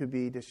enemy to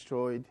be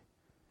destroyed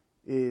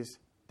is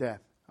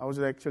death. I was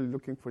actually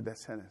looking for that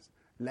sentence.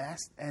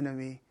 Last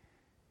enemy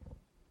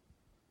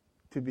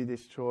to be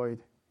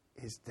destroyed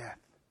is death.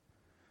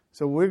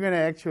 So we're going to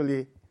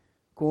actually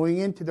going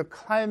into the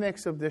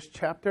climax of this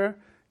chapter,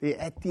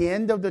 at the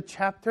end of the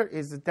chapter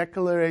is the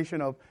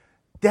declaration of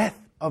death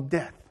of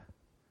death.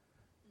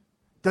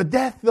 The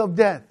death of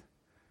death.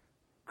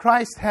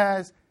 Christ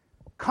has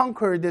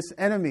conquered this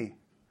enemy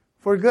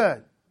for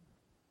good.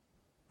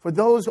 For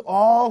those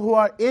all who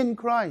are in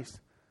Christ,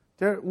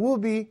 there will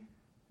be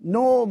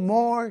no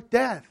more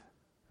death.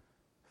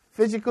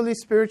 Physically,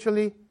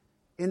 spiritually,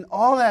 in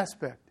all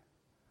aspects.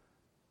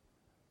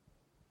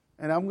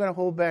 And I'm going to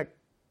hold back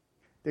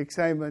the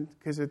excitement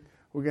because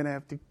we're going to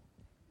have to,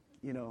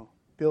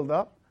 build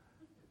up.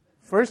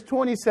 Verse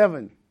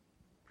 27.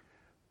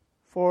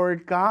 For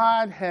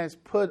God has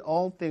put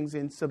all things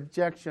in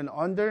subjection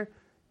under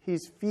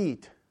His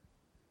feet.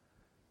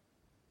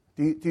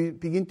 Do you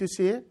begin to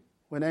see it?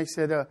 When I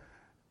said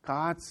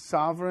God's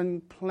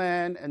sovereign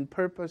plan and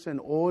purpose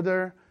and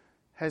order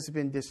has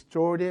been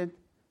distorted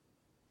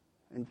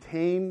and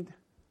tamed,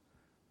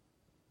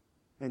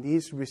 and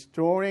He's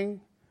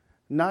restoring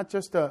not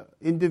just the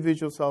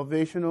individual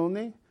salvation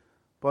only,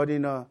 but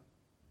in a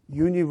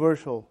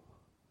universal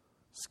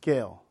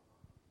scale.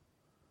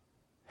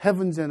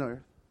 Heavens and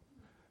earth.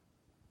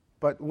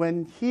 But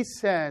when He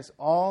says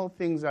all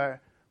things are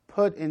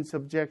put in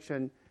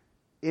subjection,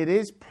 it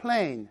is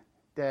plain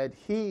that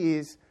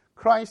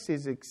Christ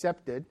is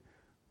accepted,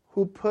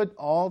 who put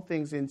all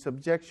things in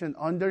subjection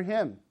under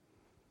Him.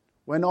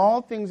 When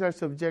all things are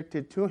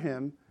subjected to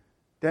Him,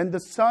 then the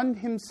Son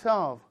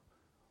Himself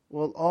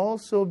will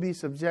also be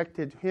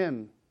subjected to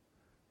Him,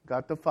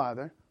 God the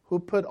Father, who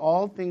put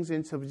all things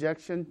in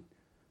subjection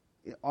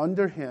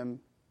under Him,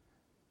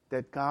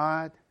 that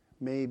God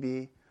may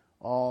be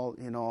all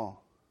in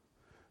all.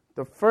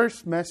 The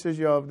first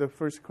message of the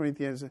 1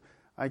 Corinthians,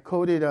 I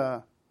quoted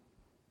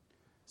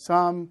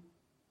Psalm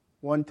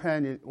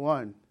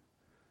 110:1.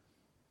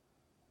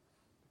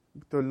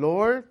 The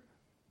Lord,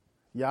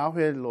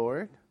 Yahweh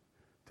Lord,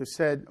 to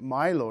said,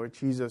 my Lord,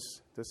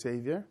 Jesus the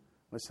Savior,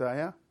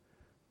 Messiah,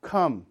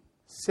 come,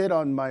 sit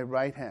on my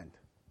right hand,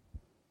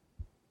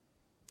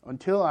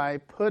 until I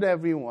put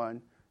every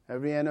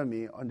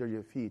enemy under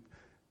your feet.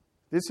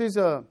 This is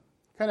a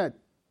kind of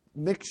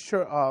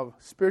mixture of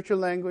spiritual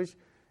language,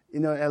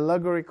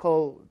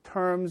 allegorical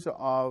terms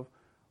of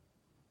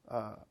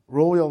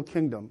royal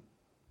kingdom.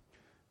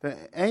 The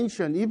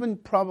ancient, even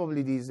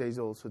probably these days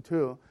also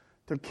too,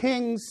 the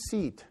king's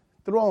seat,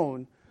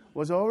 throne,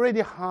 was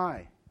already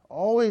high,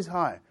 always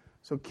high.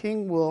 So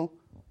king will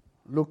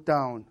look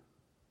down,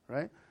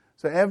 right?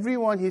 So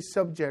everyone his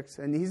subjects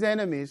and his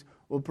enemies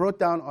will be brought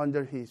down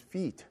under his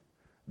feet.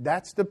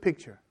 That's the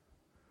picture.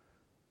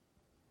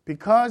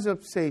 Because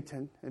of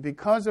Satan, and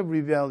because of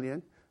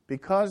rebellion,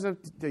 because of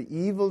the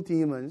evil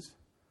demons,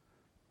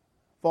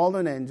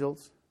 fallen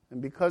angels,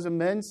 and because of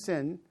man's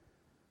sin,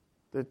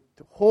 the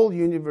whole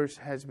universe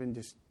has been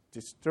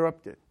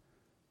disrupted.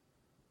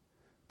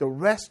 The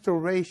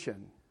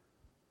restoration,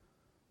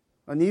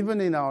 and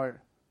even in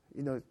our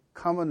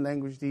common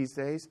language these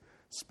days,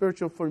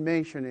 spiritual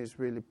formation is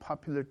really a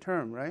popular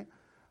term, right?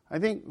 I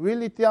think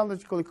really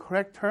theologically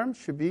correct term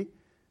should be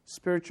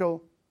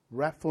spiritual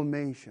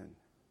reformation.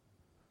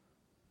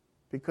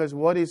 Because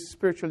what is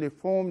spiritually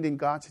formed in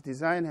God's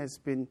design has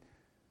been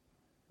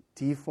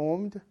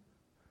deformed.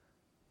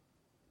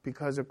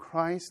 Because of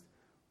Christ,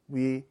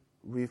 we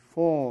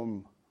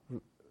reform.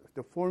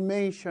 The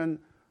formation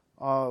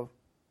of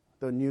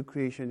the new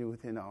creation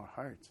within our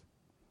hearts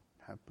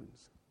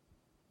happens.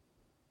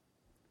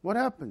 What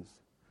happens?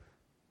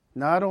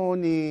 Not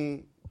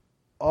only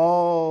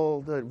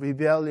all the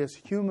rebellious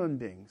human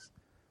beings,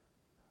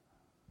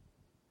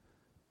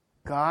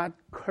 God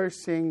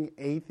cursing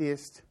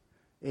atheistic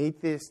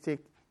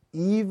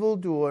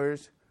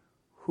evildoers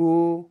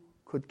who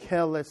could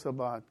care less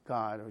about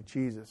God or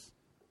Jesus,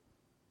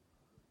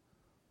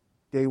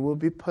 they will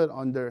be put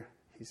under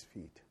His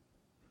feet.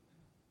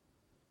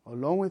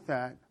 Along with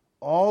that,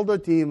 all the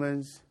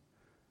demons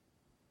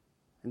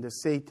and the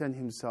Satan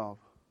himself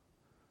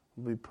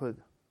will be put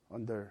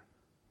under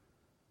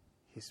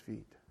His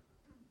feet.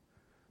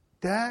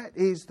 That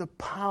is the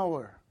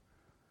power,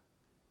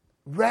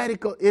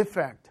 radical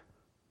effect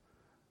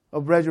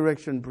of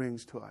resurrection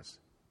brings to us.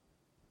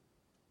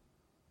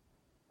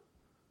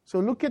 So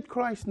look at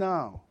Christ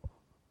now.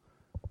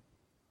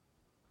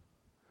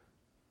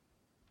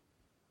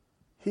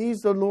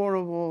 He's the Lord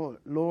of all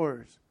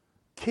lords,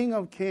 King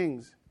of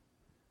kings.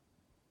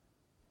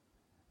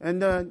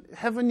 And the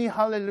heavenly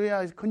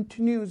hallelujah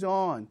continues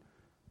on.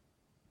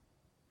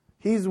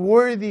 He's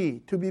worthy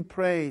to be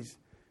praised.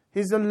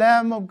 He's the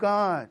Lamb of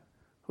God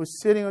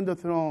who's sitting on the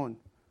throne,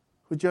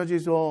 who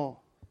judges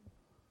all.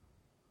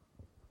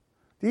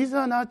 These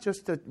are not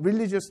just a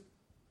religious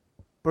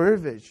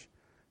verbiage.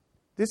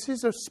 This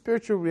is a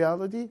spiritual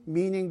reality,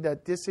 meaning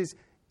that this is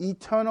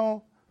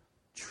eternal,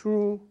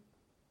 true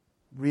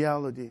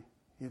reality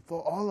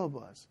for all of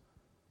us.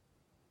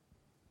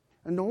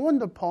 And no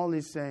wonder Paul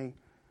is saying,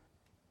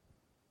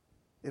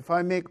 if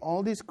I make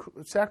all these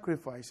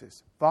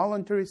sacrifices,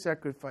 voluntary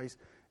sacrifice,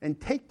 and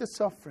take the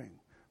suffering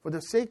for the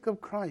sake of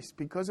Christ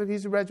because of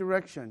His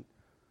resurrection,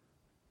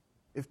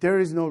 if there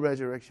is no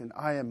resurrection,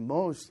 I am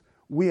most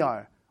we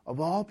are, of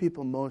all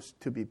people, most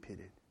to be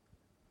pitied.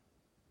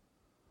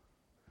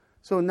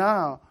 So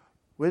now,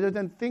 rather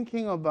than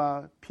thinking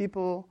about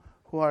people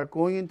who are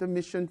going into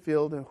mission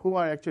field and who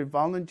are actually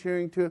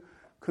volunteering to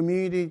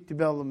community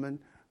development,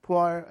 who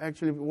are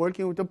actually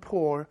working with the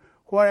poor,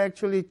 who are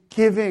actually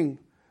giving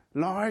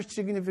large,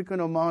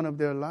 significant amount of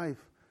their life,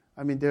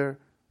 I mean their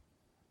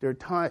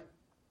time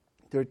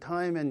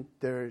and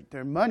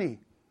their money.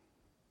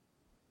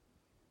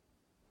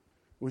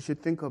 We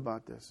should think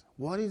about this.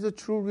 What is the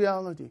true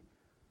reality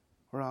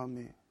around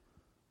me?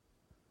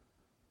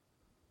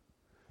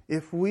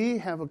 If we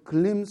have a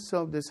glimpse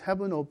of this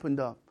heaven opened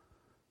up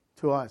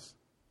to us,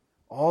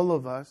 all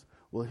of us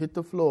will hit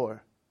the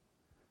floor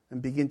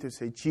and begin to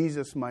say,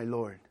 Jesus, my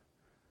Lord,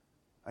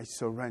 I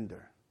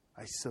surrender.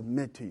 I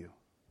submit to you.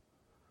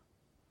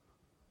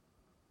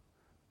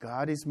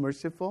 God is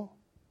merciful.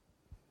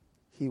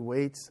 He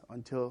waits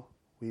until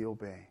we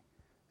obey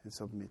and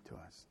submit to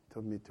us,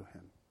 submit to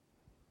Him.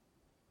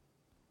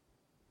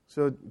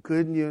 So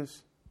good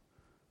news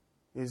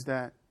is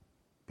that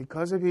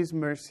because of His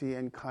mercy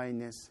and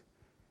kindness,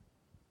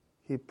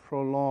 He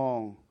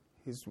prolonged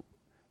His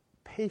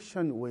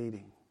patient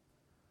waiting.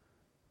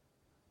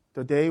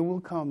 The day will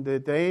come, the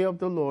day of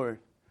the Lord,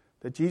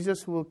 that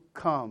Jesus will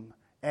come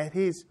at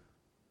His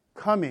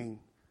coming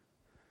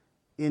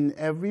in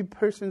every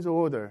person's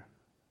order.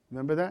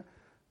 Remember that?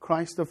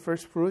 Christ, the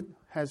first fruit,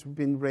 has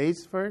been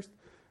raised first,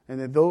 and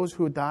then those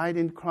who died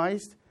in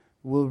Christ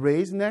will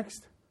raise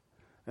next.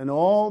 And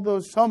all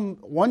those,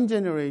 one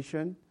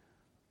generation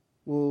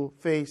will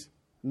face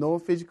no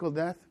physical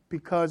death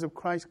because of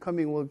Christ's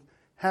coming will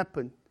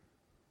happen.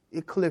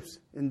 Eclipse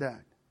in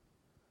that.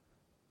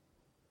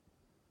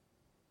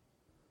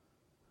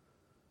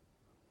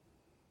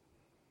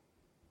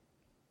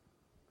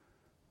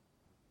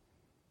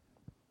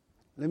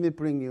 Let me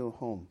bring you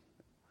home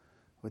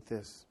with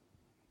this.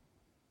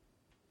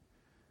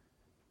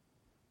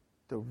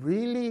 The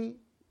really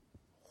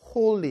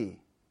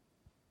holy,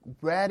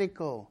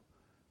 radical,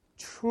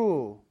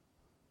 true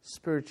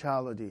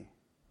spirituality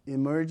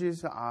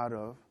emerges out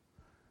of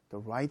the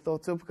right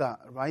thoughts of God,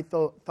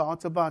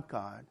 thoughts about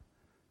God,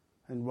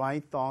 and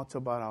right thoughts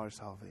about our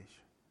salvation.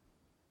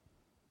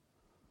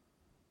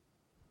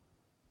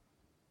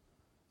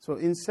 So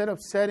instead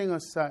of setting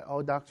aside,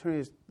 oh, doctrine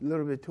is a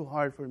little bit too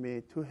hard for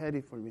me, too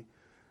heady for me.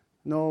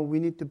 No, we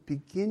need to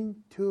begin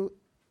to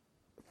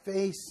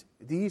face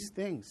these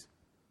things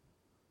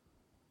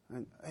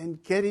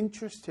and get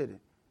interested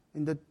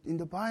in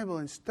the Bible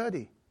and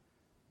study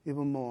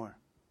even more.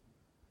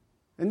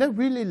 And then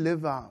really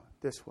live out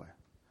this way.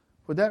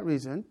 For that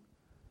reason,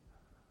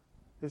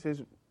 this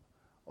is,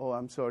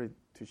 I'm sorry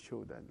to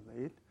show that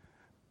late.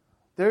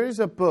 There is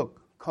a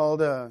book called,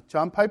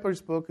 John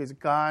Piper's book is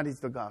God is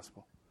the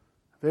Gospel.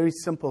 Very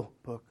simple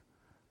book.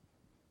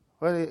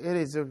 But it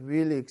is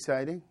really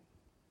exciting.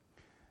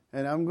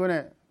 And I'm going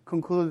to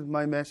conclude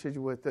my message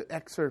with the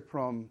excerpt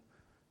from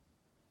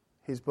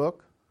his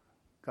book,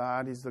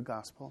 God is the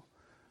Gospel.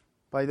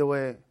 By the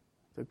way,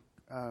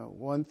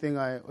 one thing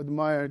I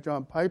admire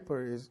John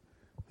Piper is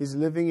he's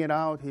living it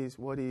out.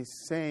 What he's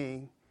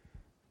saying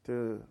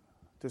to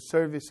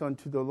service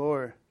unto the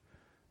Lord.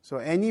 So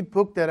any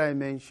book that I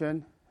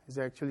mention is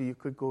actually, you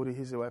could go to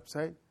his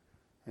website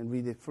and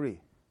read it free.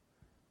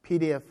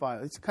 PDF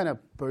file. It's kind of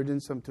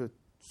burdensome to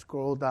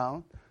scroll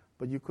down,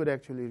 but you could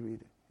actually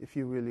read it if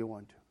you really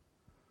want to.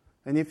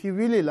 And if you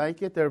really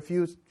like it, there are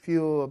a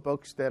few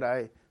books that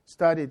I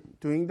started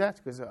doing that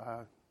because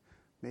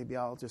maybe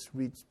I'll just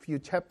read a few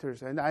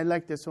chapters. And I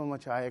liked it so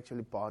much, I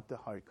actually bought the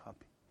hard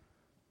copy.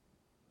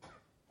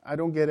 I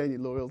don't get any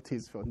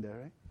loyalties from there,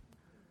 right?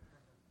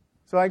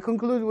 So I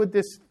conclude with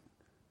this.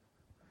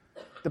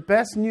 The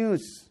best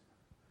news,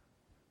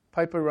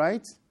 Piper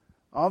writes,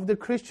 of the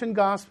Christian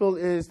gospel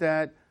is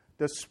that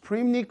the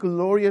supremely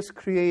glorious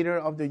creator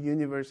of the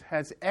universe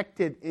has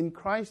acted in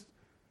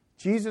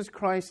Jesus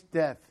Christ's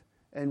death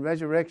and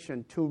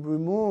resurrection to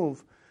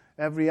remove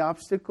every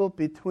obstacle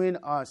between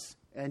us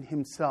and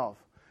Himself,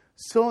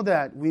 so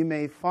that we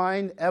may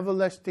find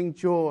everlasting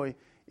joy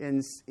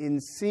in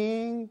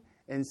seeing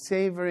and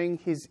savoring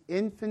His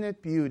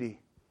infinite beauty.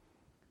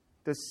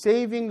 The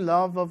saving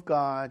love of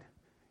God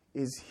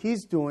is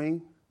His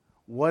doing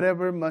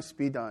whatever must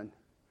be done,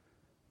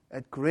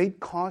 at great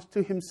cost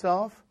to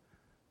Himself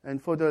and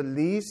for the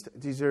least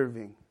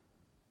deserving,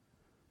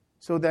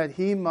 so that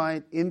He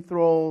might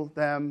enthrall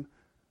them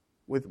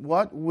with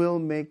what will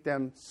make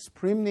them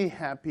supremely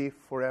happy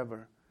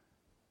forever,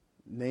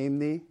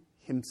 namely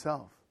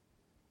Himself.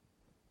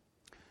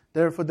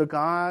 Therefore,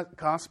 the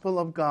gospel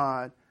of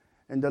God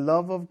and the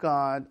love of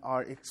God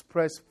are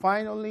expressed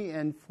finally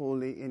and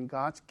fully in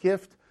God's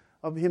gift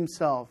of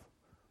Himself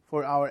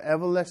for our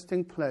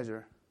everlasting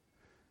pleasure.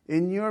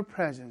 In your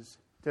presence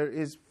there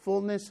is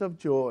fullness of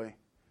joy.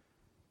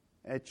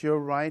 At your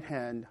right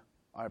hand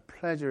are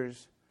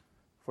pleasures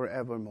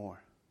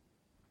forevermore.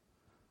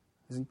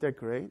 Isn't that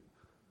great?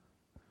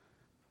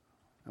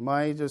 Am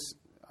I just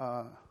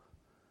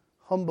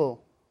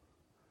humble?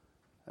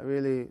 I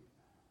really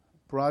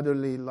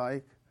brotherly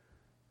like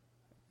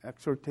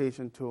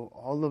exhortation to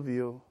all of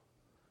you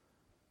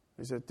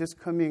is that this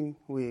coming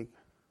week,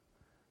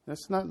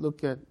 let's not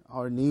look at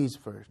our needs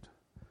first.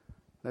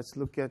 Let's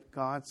look at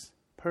God's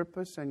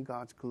purpose and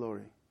God's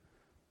glory.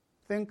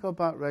 Think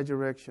about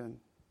resurrection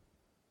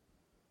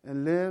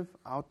and live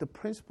out the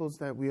principles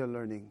that we are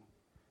learning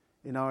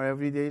in our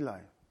everyday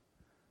life.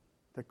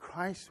 That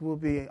Christ will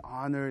be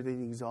honored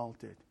and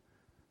exalted.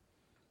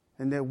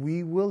 And that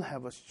we will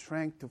have a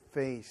strength to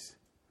face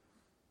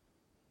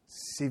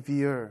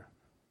severe,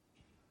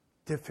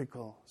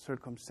 difficult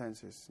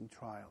circumstances and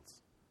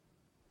trials.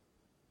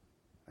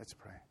 Let's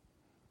pray.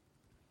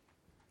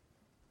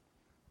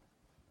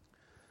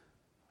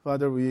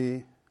 Father,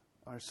 we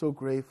are so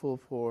grateful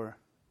for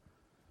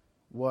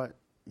what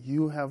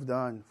you have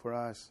done for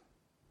us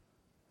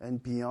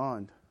and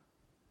beyond.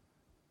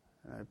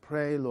 And I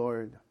pray,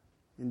 Lord,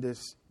 in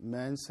this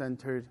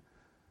man-centered,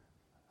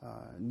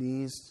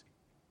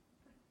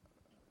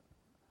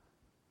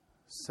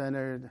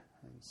 needs-centered,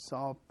 and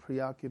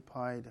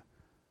self-preoccupied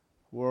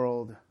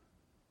world,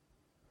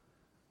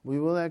 we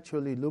will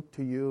actually look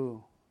to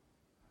you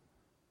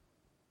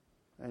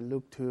and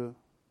look to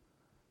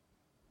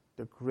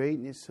the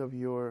greatness of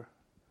your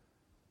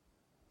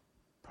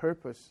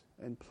purpose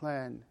and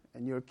plan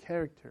and your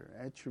character,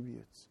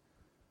 attributes.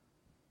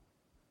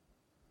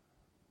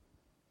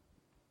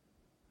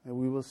 And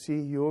we will see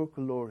your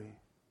glory.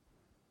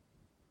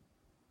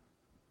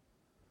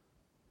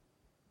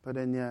 But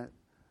and yet,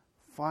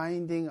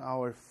 finding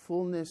our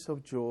fullness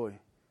of joy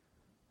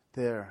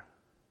there.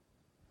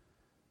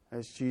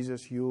 As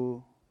Jesus,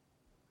 you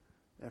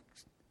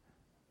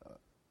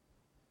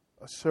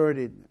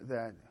asserted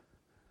that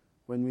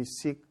when we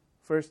seek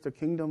first the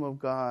kingdom of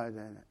God,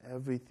 and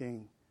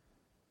everything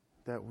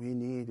that we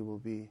need will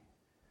be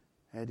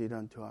added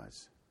unto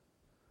us.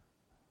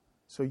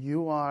 So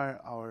you are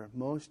our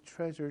most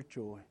treasured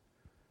joy,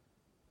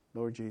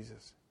 Lord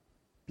Jesus.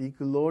 Be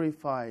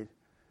glorified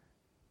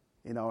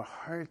in our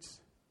hearts,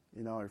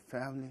 in our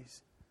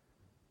families,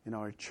 in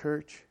our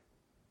church,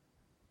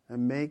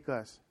 and make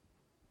us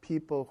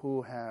people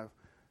who have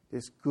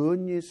this good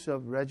news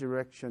of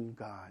resurrection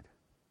God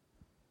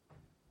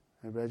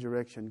and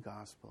resurrection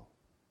gospel.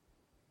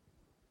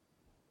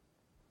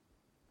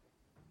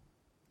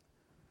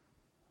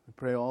 We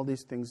pray all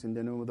these things in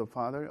the name of the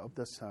Father, of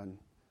the Son,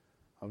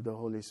 of the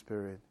Holy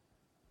Spirit.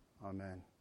 Amen.